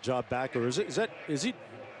get that job back, or is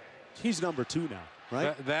he's number 2 now,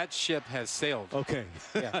 right? That ship has sailed. Okay.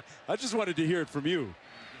 Yeah. I just wanted to hear it from you.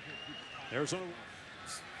 Arizona.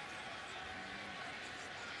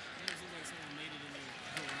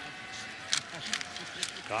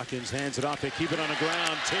 Dawkins hands it off. They keep it on the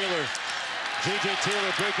ground. Taylor. J.J.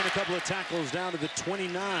 Taylor breaking a couple of tackles down to the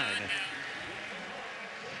 29.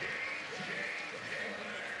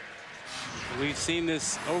 We've seen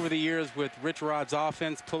this over the years with Rich Rod's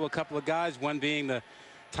offense. Pull a couple of guys, one being the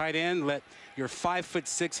tight end. Let your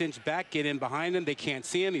 5'6" back get in behind him. They can't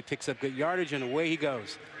see him. He picks up good yardage, and away he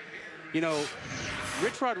goes. You know,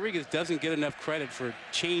 Rich Rodriguez doesn't get enough credit for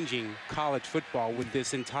changing college football with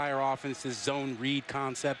this entire offense, this zone read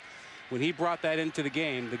concept. When he brought that into the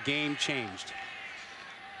game changed.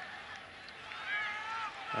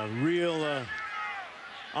 A real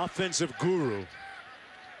offensive guru.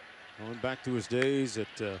 Going back to his days at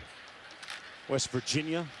West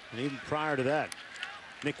Virginia, and even prior to that.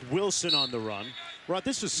 Nick Wilson on the run. Rod,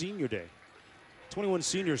 this was senior day. 21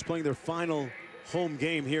 seniors playing their final home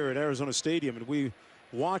game here at Arizona Stadium, and we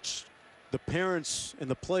watched the parents and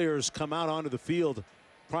the players come out onto the field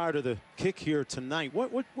prior to the kick here tonight.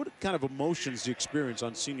 What kind of emotions do you experience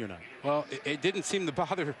on senior night? Well, it didn't seem to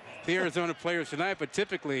bother the Arizona players tonight, but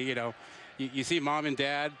typically, you know, you see mom and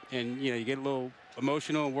dad, and you know, you get a little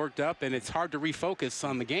emotional and worked up, and it's hard to refocus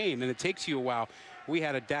on the game, and it takes you a while. We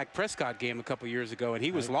had a Dak Prescott game a couple years ago, and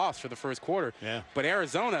he was lost for the 1st quarter. Yeah. But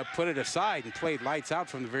Arizona put it aside and played lights out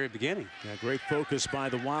from the very beginning. Yeah, great focus by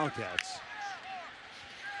the Wildcats.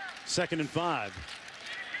 2nd and 5.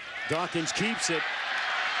 Dawkins keeps it.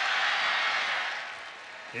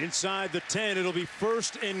 Inside the 10, it'll be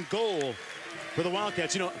 1st and goal for the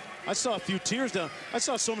Wildcats. You know, I saw a few tears down. I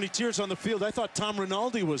saw so many tears on the field. I thought Tom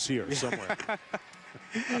Rinaldi was here somewhere.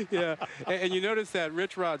 Yeah, and you notice that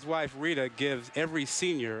Rich Rod's wife, Rita, gives every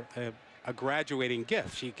senior a graduating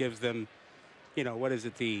gift. She gives them, you know, what is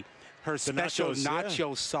it, her special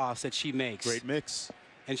nacho sauce that she makes. Great mix.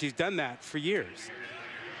 And she's done that for years.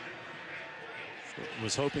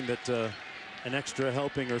 Was hoping that an extra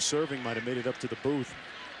helping or serving might have made it up to the booth.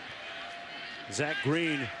 Zach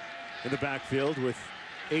Green in the backfield with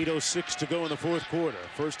 8:06 to go in the 4th quarter.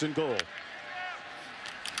 1st and goal.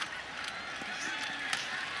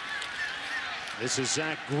 This is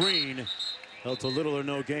Zach Green, held to little or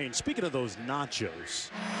no gain. Speaking of those nachos,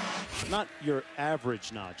 not your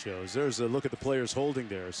average nachos. There's a look at the players holding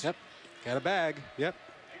theirs. Yep, got a bag. Yep.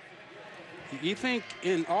 You think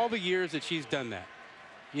in all the years that she's done that,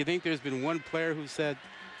 you think there's been one player who said,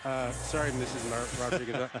 sorry, Mrs.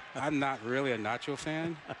 Rodriguez, I'm not really a nacho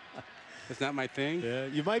fan. It's not my thing. Yeah,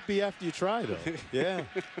 you might be after you try, though. Yeah.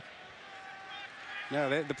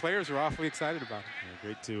 No, the players were awfully excited about it. Yeah,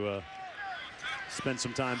 great to spend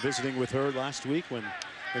some time visiting with her last week when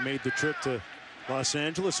they made the trip to Los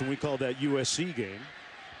Angeles, and we called that USC game.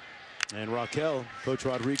 And Raquel, Coach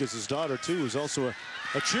Rodriguez's daughter, too, is also a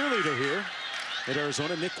cheerleader here at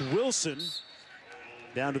Arizona. Nick Wilson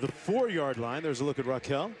down to the 4-yard line. There's a look at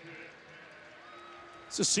Raquel.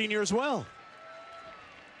 It's a senior as well.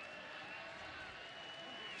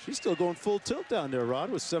 She's still going full tilt down there, Rod,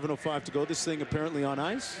 with 7:05 to go. This thing apparently on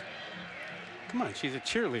ice. Come on, she's a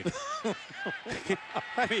cheerleader.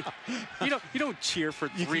 I mean, you don't cheer for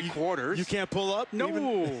 3 quarters. You can't pull up?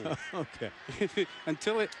 No. Okay.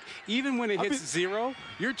 Until even when it hits 0,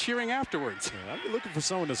 you're cheering afterwards. Yeah, I'll be looking for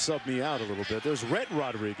someone to sub me out a little bit. There's Rhett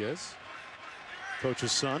Rodriguez,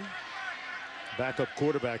 coach's son, backup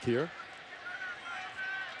quarterback here.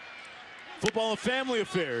 Football and family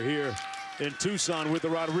affair here in Tucson with the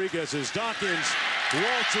Rodriguezes. Dawkins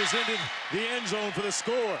waltzes into the end zone for the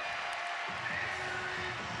score.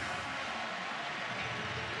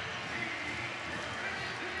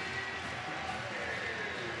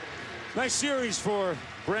 Nice series for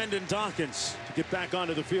Brandon Dawkins to get back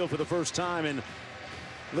onto the field for the first time in a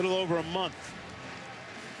little over a month.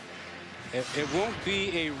 It won't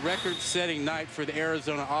be a record-setting night for the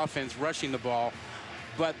Arizona offense rushing the ball,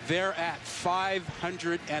 but they're at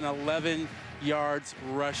 511 yards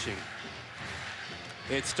rushing.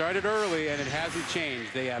 It started early, and it hasn't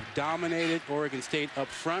changed. They have dominated Oregon State up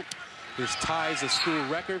front. This ties a school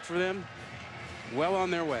record for them. Well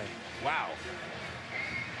on their way. Wow.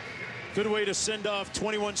 Good way to send off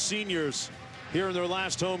 21 seniors here in their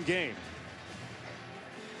last home game.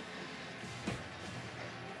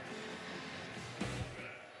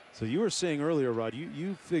 So you were saying earlier, Rod,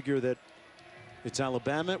 you figure that it's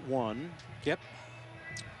Alabama at 1. Yep.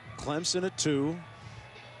 Clemson at 2.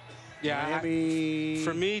 Yeah. Miami.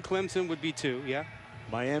 For me, Clemson would be 2. Yeah.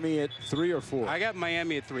 Miami at 3 or 4. I got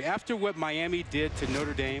Miami at 3. After what Miami did to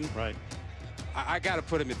Notre Dame. Right. I got to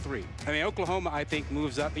put him at 3. I mean, Oklahoma, I think,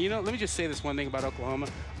 moves up. You know, let me just say this one thing about Oklahoma.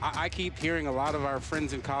 I keep hearing a lot of our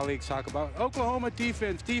friends and colleagues talk about Oklahoma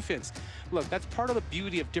defense. Look, that's part of the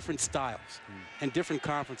beauty of different styles and different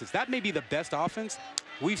conferences. That may be the best offense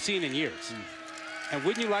we've seen in years. And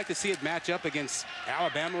wouldn't you like to see it match up against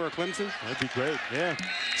Alabama or Clemson? That'd be great, yeah.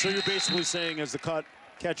 So you're basically saying, as the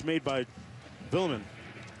catch made by Villeman,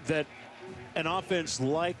 that an offense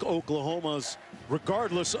like Oklahoma's,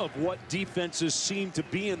 regardless of what defenses seem to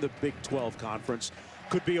be in the Big 12 conference,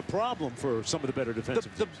 could be a problem for some of the better defensive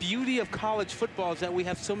teams. The beauty of college football is that we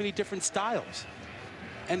have so many different styles.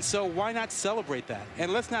 And so why not celebrate that?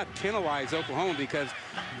 And let's not penalize Oklahoma because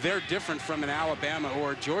they're different from an Alabama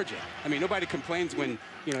or Georgia. I mean, nobody complains when,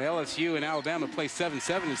 you know, LSU and Alabama play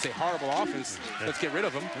 7-7 and say horrible offense. Let's get rid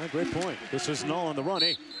of them. Yeah, great point. This is null on the run.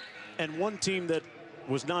 Hey, and one team that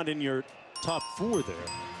was not in your top 4 there.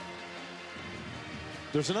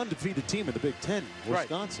 There's an undefeated team in the Big Ten,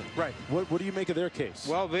 Wisconsin. Right. What do you make of their case?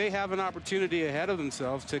 Well, they have an opportunity ahead of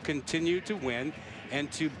themselves to continue to win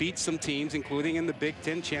and to beat some teams, including in the Big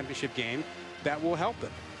Ten championship game, that will help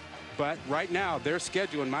them. But right now, their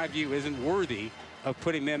schedule, in my view, isn't worthy of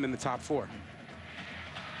putting them in the top 4.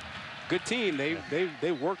 Good team.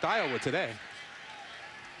 They worked Iowa today.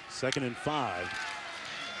 2nd and 5.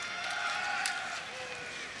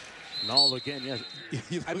 Null again, yeah.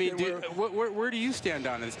 I mean, where do you stand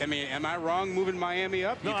on this? I mean, am I wrong moving Miami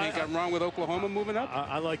up? No, you think I'm wrong with Oklahoma moving up?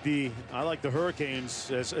 I like the Hurricanes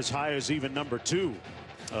as high as even number 2.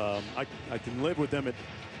 I can live with them at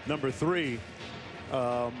number 3.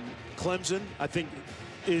 Clemson, I think,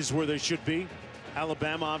 is where they should be.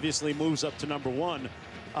 Alabama obviously moves up to number 1.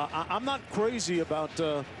 I'm not crazy about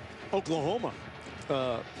Oklahoma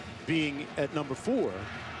being at number 4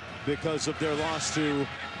 because of their loss to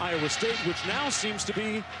Iowa State, which now seems to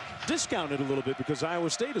be discounted a little bit because Iowa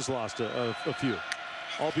State has lost a few,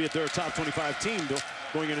 albeit they're a top 25 team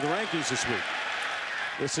going into the rankings this week.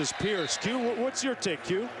 This is Pierce. Q, what's your take,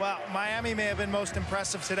 Q? Well, Miami may have been most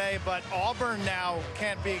impressive today, but Auburn now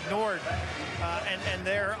can't be ignored. And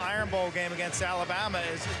their Iron Bowl game against Alabama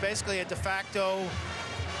is basically a de facto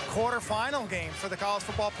quarterfinal game for the college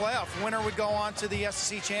football playoff. Winner would go on to the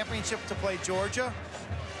SEC championship to play Georgia.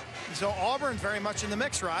 So Auburn's very much in the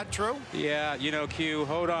mix, Rod. True? Yeah, you know, Q,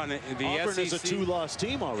 hold on. The Auburn SEC is a 2-loss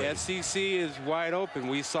team already. SEC is wide open.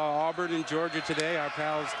 We saw Auburn and Georgia today. Our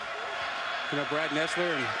pals, you know, Brad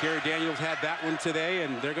Nessler and Gary Daniels had that one today,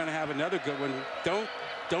 and they're going to have another good one.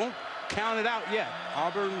 Don't count it out yet.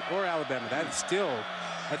 Auburn or Alabama. That's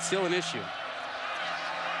still an issue.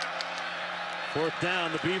 4th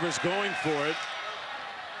down, the Beavers going for it,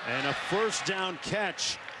 and a 1st down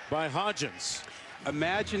catch by Hodgins.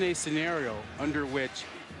 Imagine a scenario under which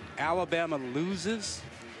Alabama loses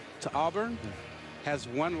to Auburn, has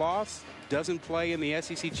 1 loss, doesn't play in the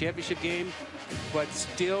SEC championship game, but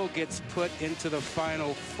still gets put into the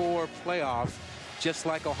Final 4 playoff, just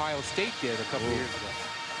like Ohio State did a couple years ago.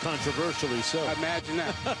 Controversially so. Imagine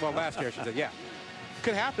that. Well, last year I should say, yeah.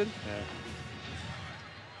 Could happen. Yeah.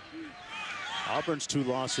 Auburn's 2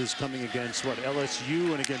 losses coming against, what,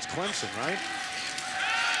 LSU and against Clemson, right?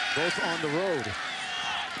 Both on the road.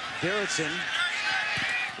 Garrettson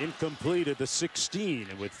incomplete at the 16,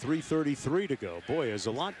 and with 3:33 to go. Boy, has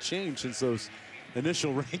a lot changed since those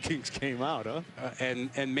initial rankings came out, huh?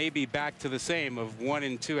 And maybe back to the same of 1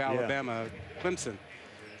 and 2 Alabama, Clemson.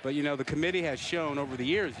 But, you know, the committee has shown over the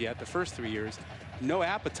years the first 3 years, no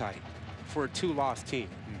appetite for a 2-loss team.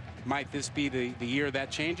 Might this be the year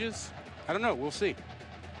that changes? I don't know. We'll see.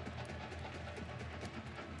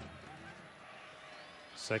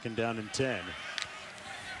 2nd down and 10.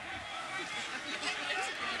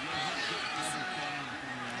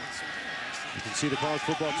 You can see the college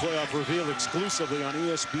football playoff reveal exclusively on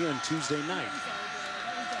ESPN Tuesday night.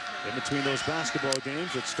 In between those basketball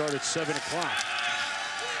games that start at 7 o'clock.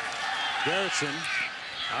 Garrettson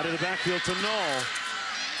out of the backfield to Null.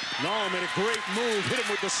 Null made a great move, hit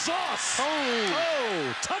him with the sauce.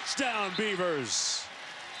 Oh, touchdown Beavers.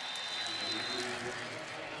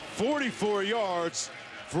 44 yards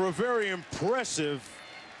for a very impressive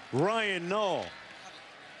Ryan Null.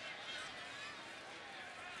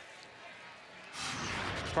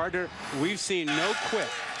 Partner, we've seen no quit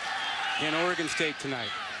in Oregon State tonight.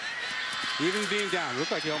 Even being down,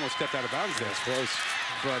 looked like he almost stepped out of bounds there. Close.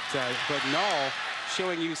 But Null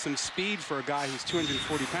showing you some speed for a guy who's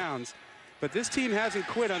 240 pounds. But this team hasn't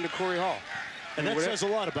quit under Corey Hall. And that says a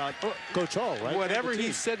lot about Coach Hall, right? Whatever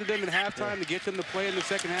he said to them at halftime to get them to play in the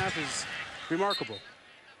second half is remarkable.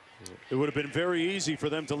 It would have been very easy for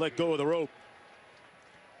them to let go of the rope.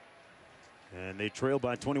 And they trail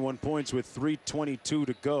by 21 points with 3:22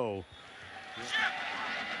 to go.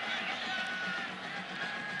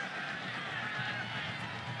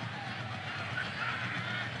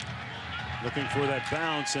 Looking for that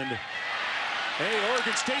bounce, and hey,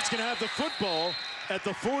 Oregon State's going to have the football at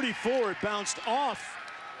the 44. It bounced off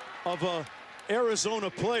of a Arizona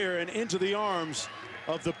player and into the arms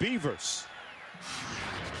of the Beavers.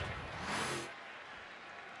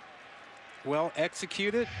 Well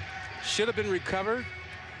executed, should have been recovered,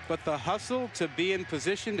 but the hustle to be in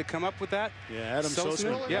position to come up with that. Yeah, Adam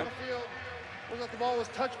Sosman. Yeah. The ball was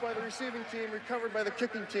touched by the receiving team, recovered by the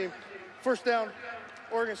kicking team. 1st down,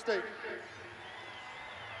 Oregon State.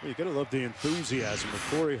 Well, you gotta love the enthusiasm of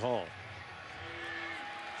Corey Hall.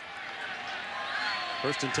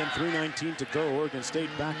 1st and 10, 3:19 to go. Oregon State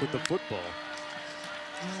back with the football.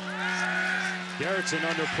 Garrettson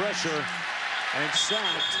under pressure and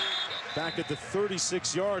sacked back at the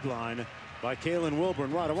 36-yard line by Kalen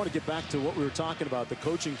Wilburn. Rod, I want to get back to what we were talking about, the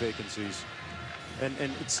coaching vacancies. And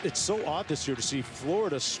it's so odd this year to see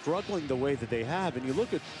Florida struggling the way that they have. And you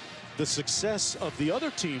look at the success of the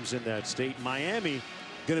other teams in that state. Miami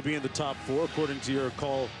going to be in the top 4, according to your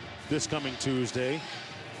call this coming Tuesday.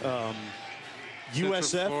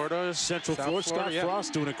 USF, Florida, Central Florida. Scott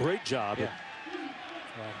Frost doing a great job. Yeah.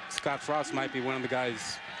 Scott Frost might be one of the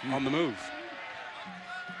guys on the move.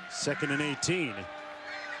 2nd and 18.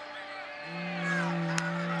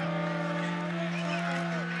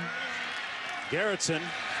 Garrettson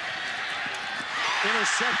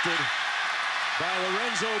intercepted by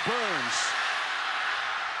Lorenzo Burns.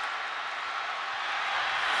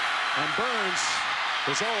 And Burns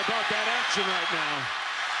is all about that action right now.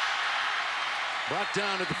 Brought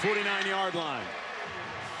down at the 49-yard line.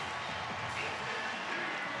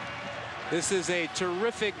 This is a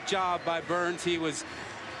terrific job by Burns. He was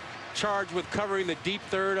charged with covering the deep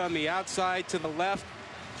third on the outside to the left,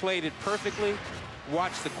 played it perfectly,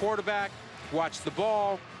 watched the quarterback, watched the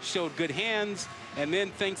ball, showed good hands, and then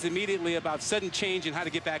thinks immediately about sudden change and how to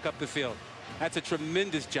get back up the field. That's a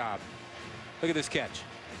tremendous job. Look at this catch.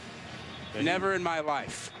 Never in my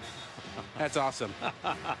life. That's awesome.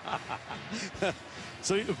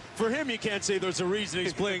 So for him, you can't say there's a reason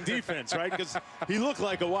he's playing defense, right? Because he looked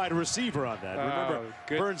like a wide receiver on that. Remember,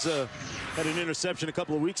 Burns had an interception a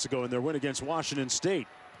couple of weeks ago in their win against Washington State.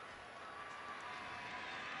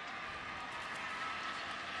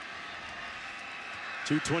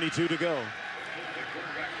 .222 to go.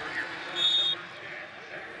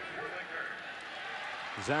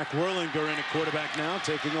 Zach Werlinger in at quarterback now,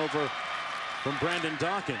 taking over from Brandon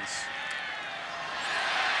Dawkins.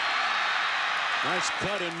 Nice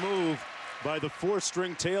cut and move by the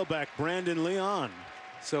four-string tailback, Brandon Leon.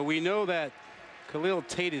 So we know that Khalil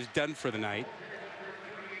Tate is done for the night.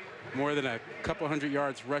 More than a couple hundred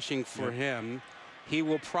yards rushing for him. He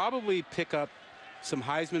will probably pick up some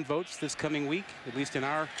Heisman votes this coming week, at least in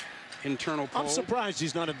our internal poll. I'm surprised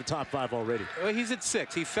he's not in the top 5 already. Well, he's at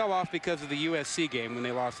 6. He fell off because of the USC game when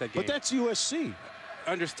they lost that game. But that's USC.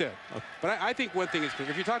 Understood. But I think one thing is clear.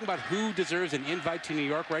 If you're talking about who deserves an invite to New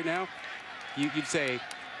York right now, you'd say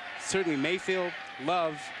certainly Mayfield,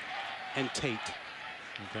 Love, and Tate.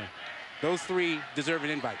 Okay. Those three deserve an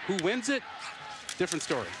invite. Who wins it? Different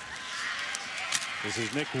story. This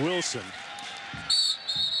is Nick Wilson.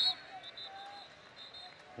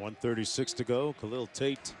 1:36 to go. Khalil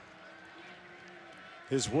Tate.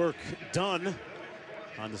 His work done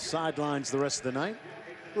on the sidelines the rest of the night.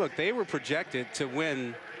 Look, they were projected to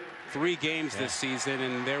win 3 games this season,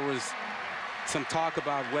 and there was some talk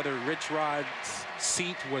about whether Rich Rod's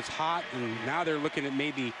seat was hot, and now they're looking at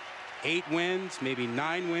maybe 8 wins, maybe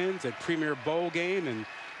 9 wins, a Premier Bowl game, and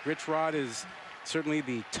Rich Rod is certainly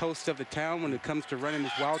the toast of the town when it comes to running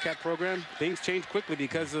this Wildcat program. Things change quickly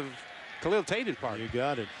because of Khalil Tate in part. You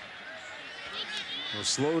got it. Was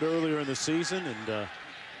slowed earlier in the season and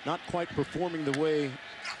not quite performing the way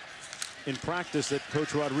in practice that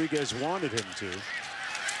Coach Rodriguez wanted him to.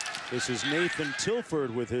 This is Nathan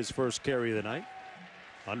Tilford with his first carry of the night.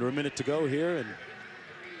 Under a minute to go here, and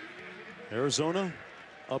Arizona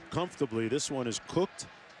up comfortably. This one is cooked,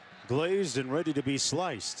 glazed, and ready to be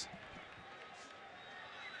sliced.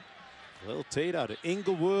 Khalil Tate out of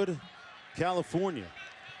Inglewood, California.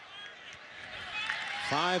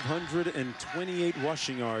 528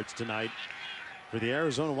 rushing yards tonight for the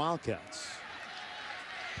Arizona Wildcats.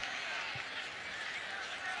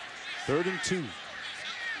 3rd and 2.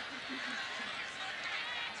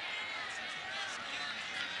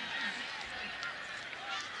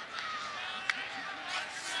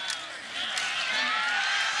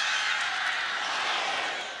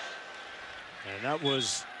 And that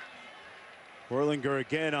was Werlinger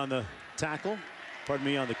again on the tackle. Pardon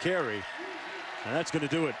me, on the carry. And that's going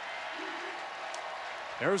to do it.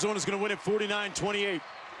 Arizona's going to win it 49-28.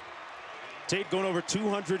 Tate going over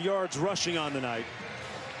 200 yards rushing on the night.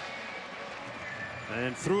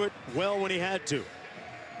 And threw it well when he had to.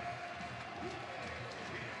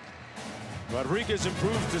 Rodriguez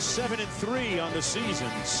improved to 7-3 on the season,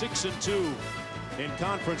 6-2 in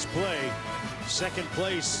conference play. 2nd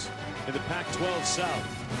place in the Pac-12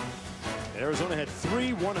 South. Arizona had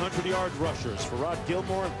 3 100-yard rushers for Rod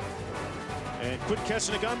Gilmore and Quinn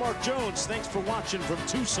Kessenich. I'm Mark Jones. Thanks for watching from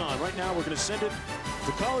Tucson. Right now we're going to send it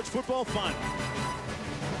to college football final.